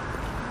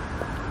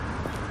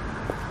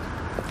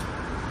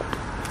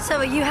 So,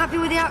 are you happy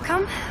with the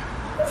outcome?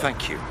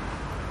 Thank you.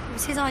 It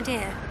was his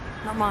idea,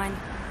 not mine.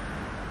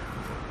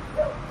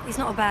 He's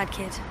not a bad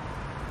kid.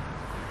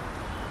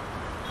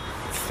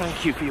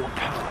 Thank you for your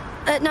power.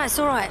 No, it's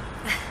all right.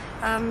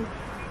 And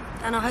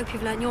I hope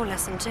you've learned your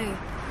lesson, too.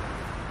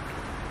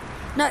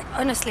 No,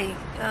 honestly,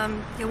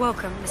 you're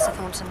welcome, Mr.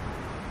 Thornton.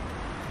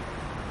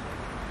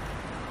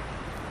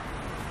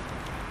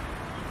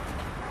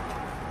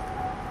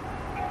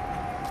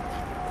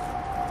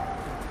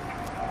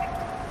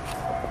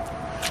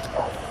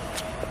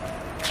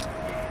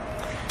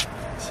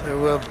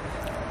 So,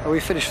 are we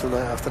finished for the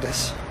night after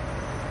this?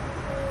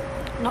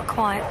 Not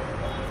quite.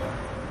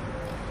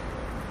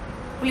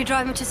 Will you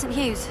drive me to St.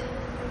 Hugh's?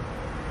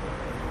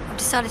 I've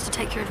decided to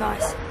take your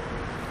advice.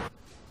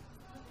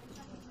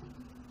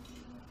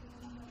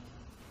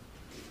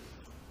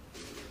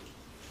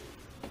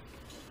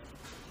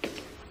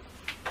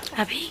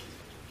 Abby?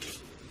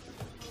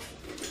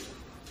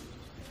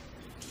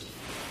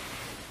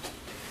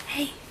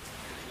 Hey.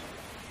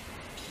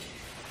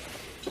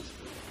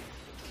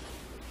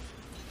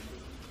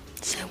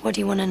 So, what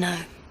do you want to know?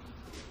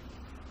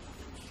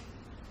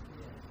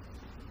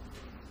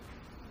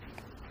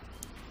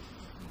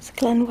 Is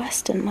Glenn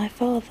Weston my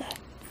father?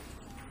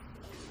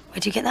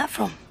 Where'd you get that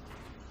from?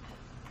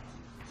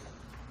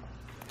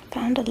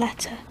 Found a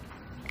letter.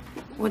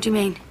 What do you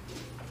mean?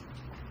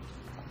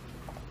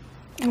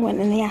 I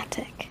went in the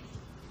attic.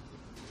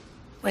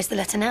 Where's the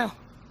letter now?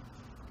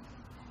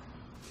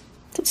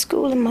 It's at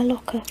school in my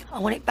locker. I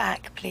want it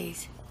back,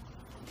 please.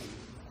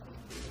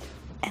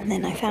 And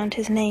then I found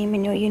his name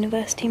in your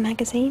university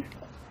magazine.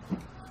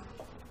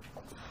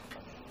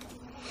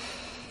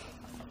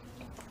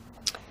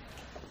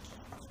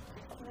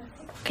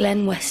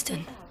 Glenn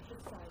Weston.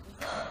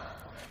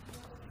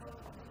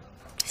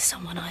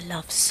 Someone I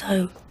love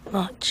so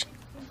much.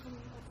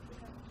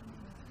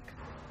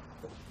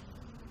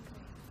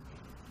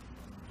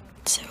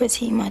 So is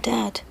he my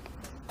dad?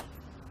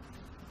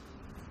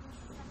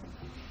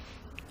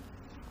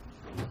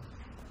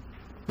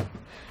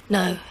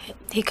 No,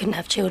 he couldn't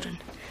have children.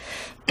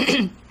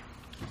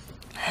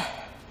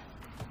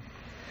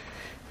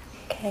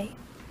 Okay.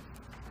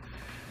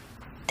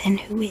 Then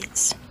who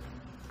is?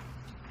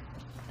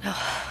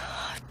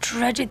 Oh, I've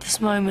dreaded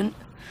this moment.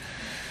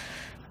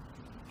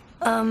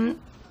 Look,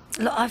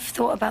 I've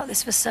thought about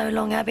this for so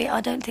long, Abby. I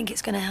don't think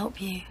it's going to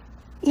help you.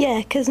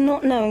 Yeah, 'cause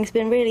not knowing's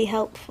been really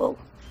helpful.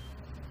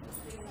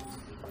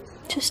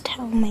 Just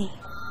tell me.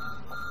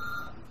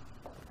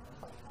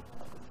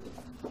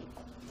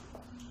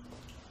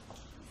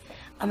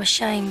 I'm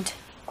ashamed.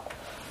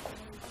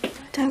 I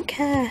don't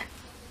care.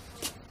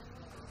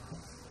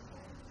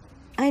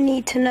 I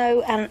need to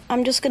know, and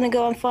I'm just gonna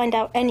go and find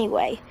out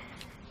anyway.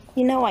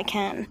 You know I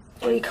can.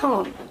 Well, you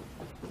can't.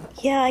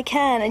 Yeah, I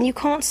can, and you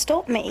can't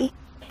stop me.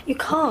 You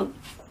can't.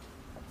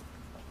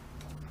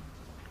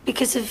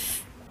 Because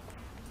of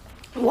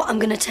what I'm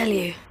gonna tell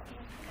you.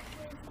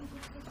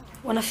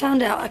 When I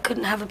found out I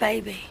couldn't have a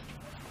baby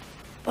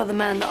by the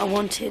man that I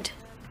wanted,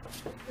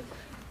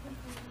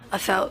 I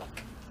felt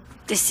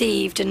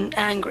deceived and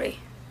angry.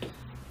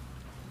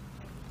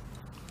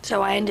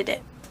 So I ended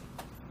it.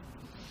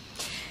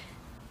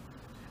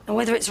 And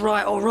whether it's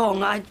right or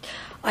wrong, I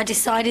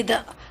decided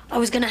that I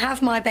was going to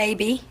have my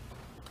baby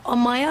on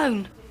my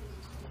own.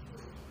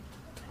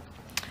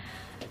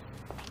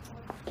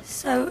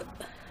 So,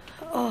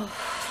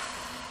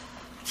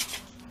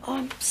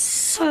 I'm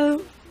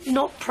so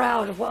not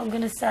proud of what I'm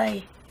going to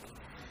say.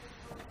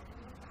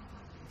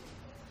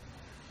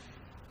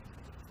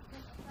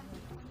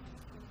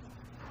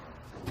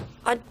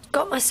 I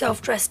got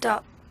myself dressed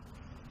up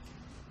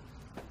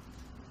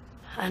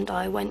and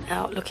I went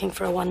out looking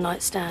for a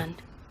one-night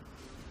stand.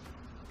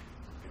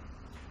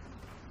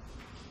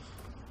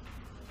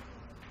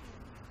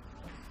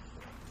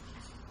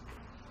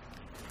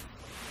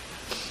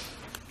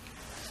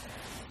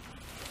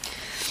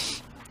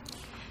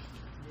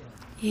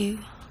 You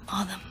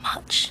are the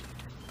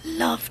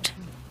much-loved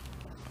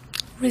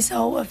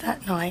result of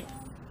that night.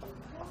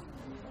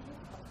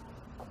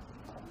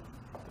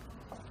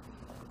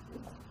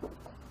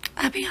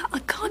 Abby, I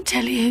can't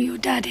tell you who your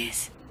dad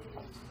is.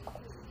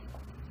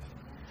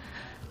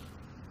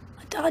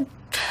 I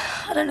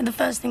don't know the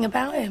first thing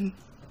about him.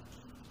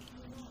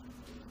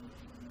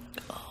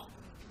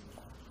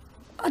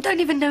 I don't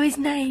even know his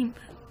name.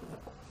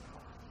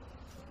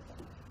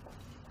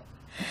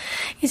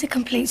 He's a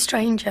complete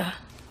stranger.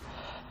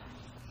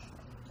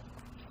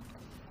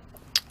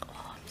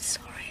 Oh, I'm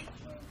sorry.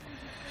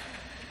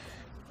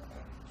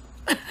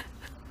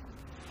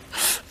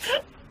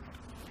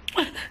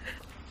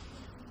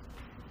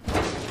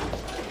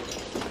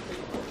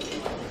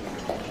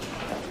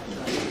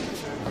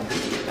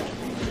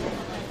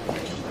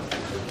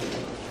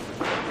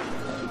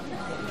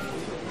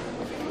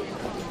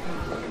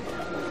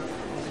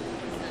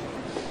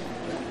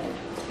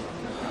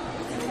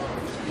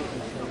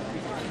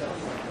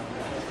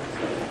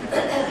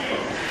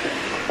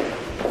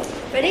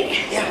 Ready?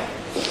 Yeah.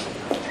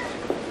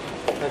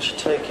 How'd you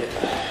take it?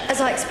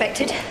 As I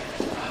expected.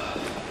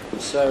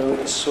 So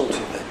it's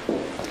sorted then?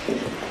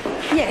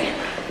 Yeah.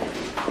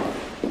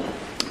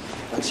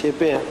 Fancy a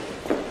beer?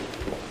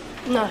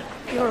 No,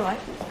 you're all right.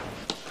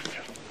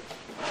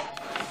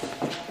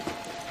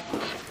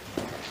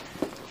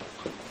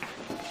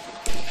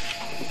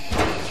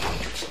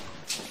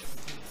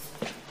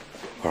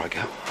 All right,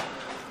 Gal.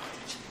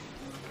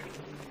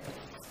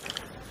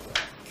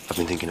 I've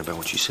been thinking about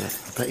what you said.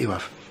 I bet you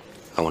have.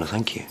 I want to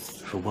thank you.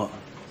 For what?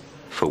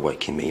 For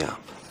waking me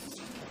up.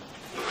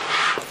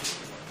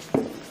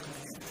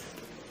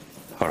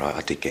 All right,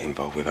 I did get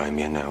involved with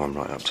Amy, and now I'm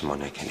right up to my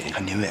neck in it. I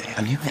knew it.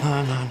 I knew it. No,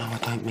 I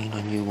don't mean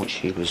I knew what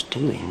she was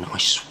doing. I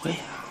swear.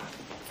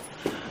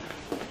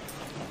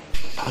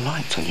 I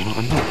liked her, you know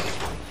what I mean?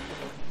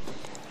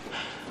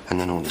 And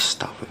then all this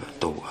stuff with her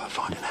daughter,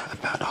 finding out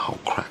about the whole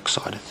crack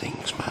side of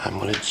things, man.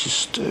 Well, it's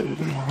just, it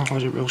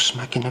was a real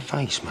smack in the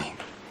face, mate.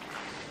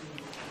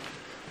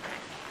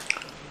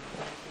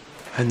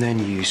 And then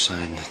you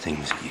saying the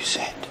things that you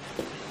said.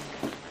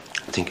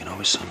 Thinking I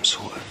was some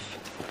sort of...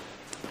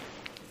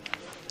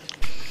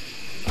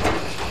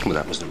 Well,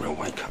 that was the real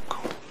wake-up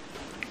call.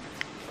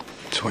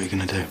 So what are you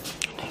going to do?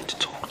 I need to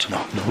talk to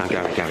her. No,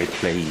 Gary,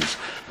 please.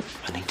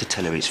 I need to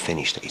tell her it's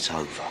finished, that it's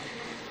over.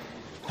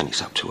 And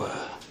it's up to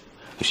her.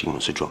 If she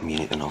wants to drop me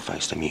in it, then I'll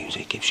face the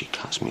music. If she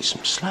cuts me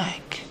some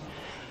slack,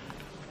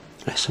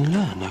 lesson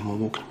learned. No more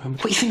walking around.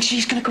 What, you think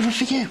she's going to go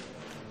for you?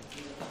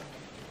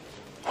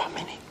 1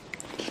 minute.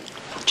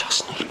 I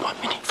just need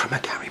 1 minute from her,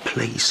 Gary,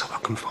 please, so I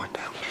can find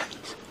out,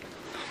 please.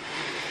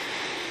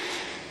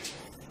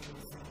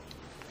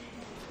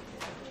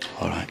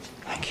 All right.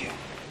 Thank you.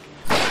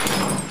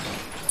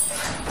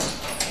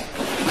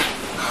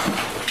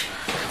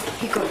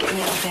 You've got to get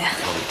me out of here.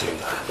 I won't do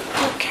that.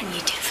 What can you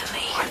do for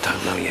me? I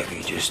don't know yet, but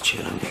you just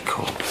chill and be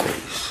cool,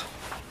 please.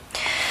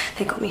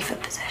 They got me for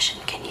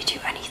possession. Can you do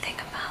anything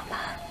about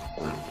that?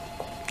 Well,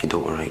 your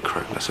daughter ain't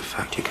cracked, that's a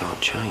fact you can't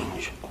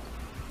change.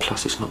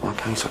 Plus, it's not my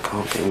case, I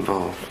can't get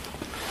involved.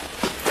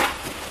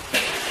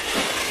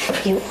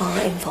 You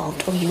are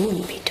involved, or you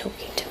wouldn't be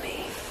talking to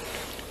me.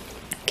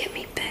 Get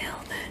me bail,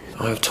 then.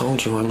 I have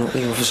told you I'm not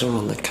the officer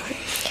on the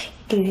case.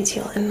 Use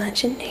your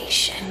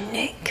imagination,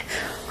 Nick.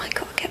 I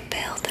gotta get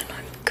bail, then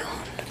I'm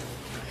gone.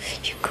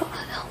 You've gotta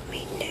help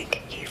me,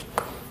 Nick. You've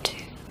got to.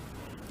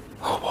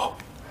 Oh,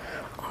 what?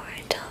 Or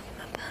I tell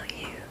them about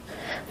you.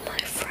 My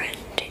friend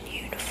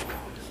in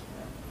uniform.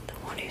 The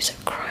one who's a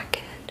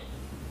crackhead.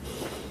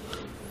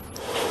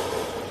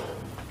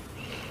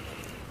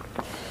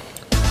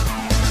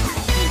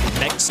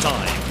 Next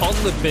time on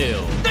The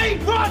Bill.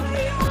 Steve, run!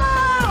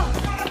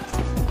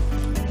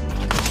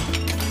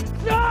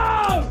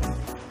 No!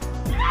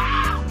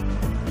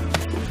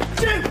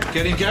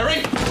 Get in,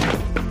 Gary.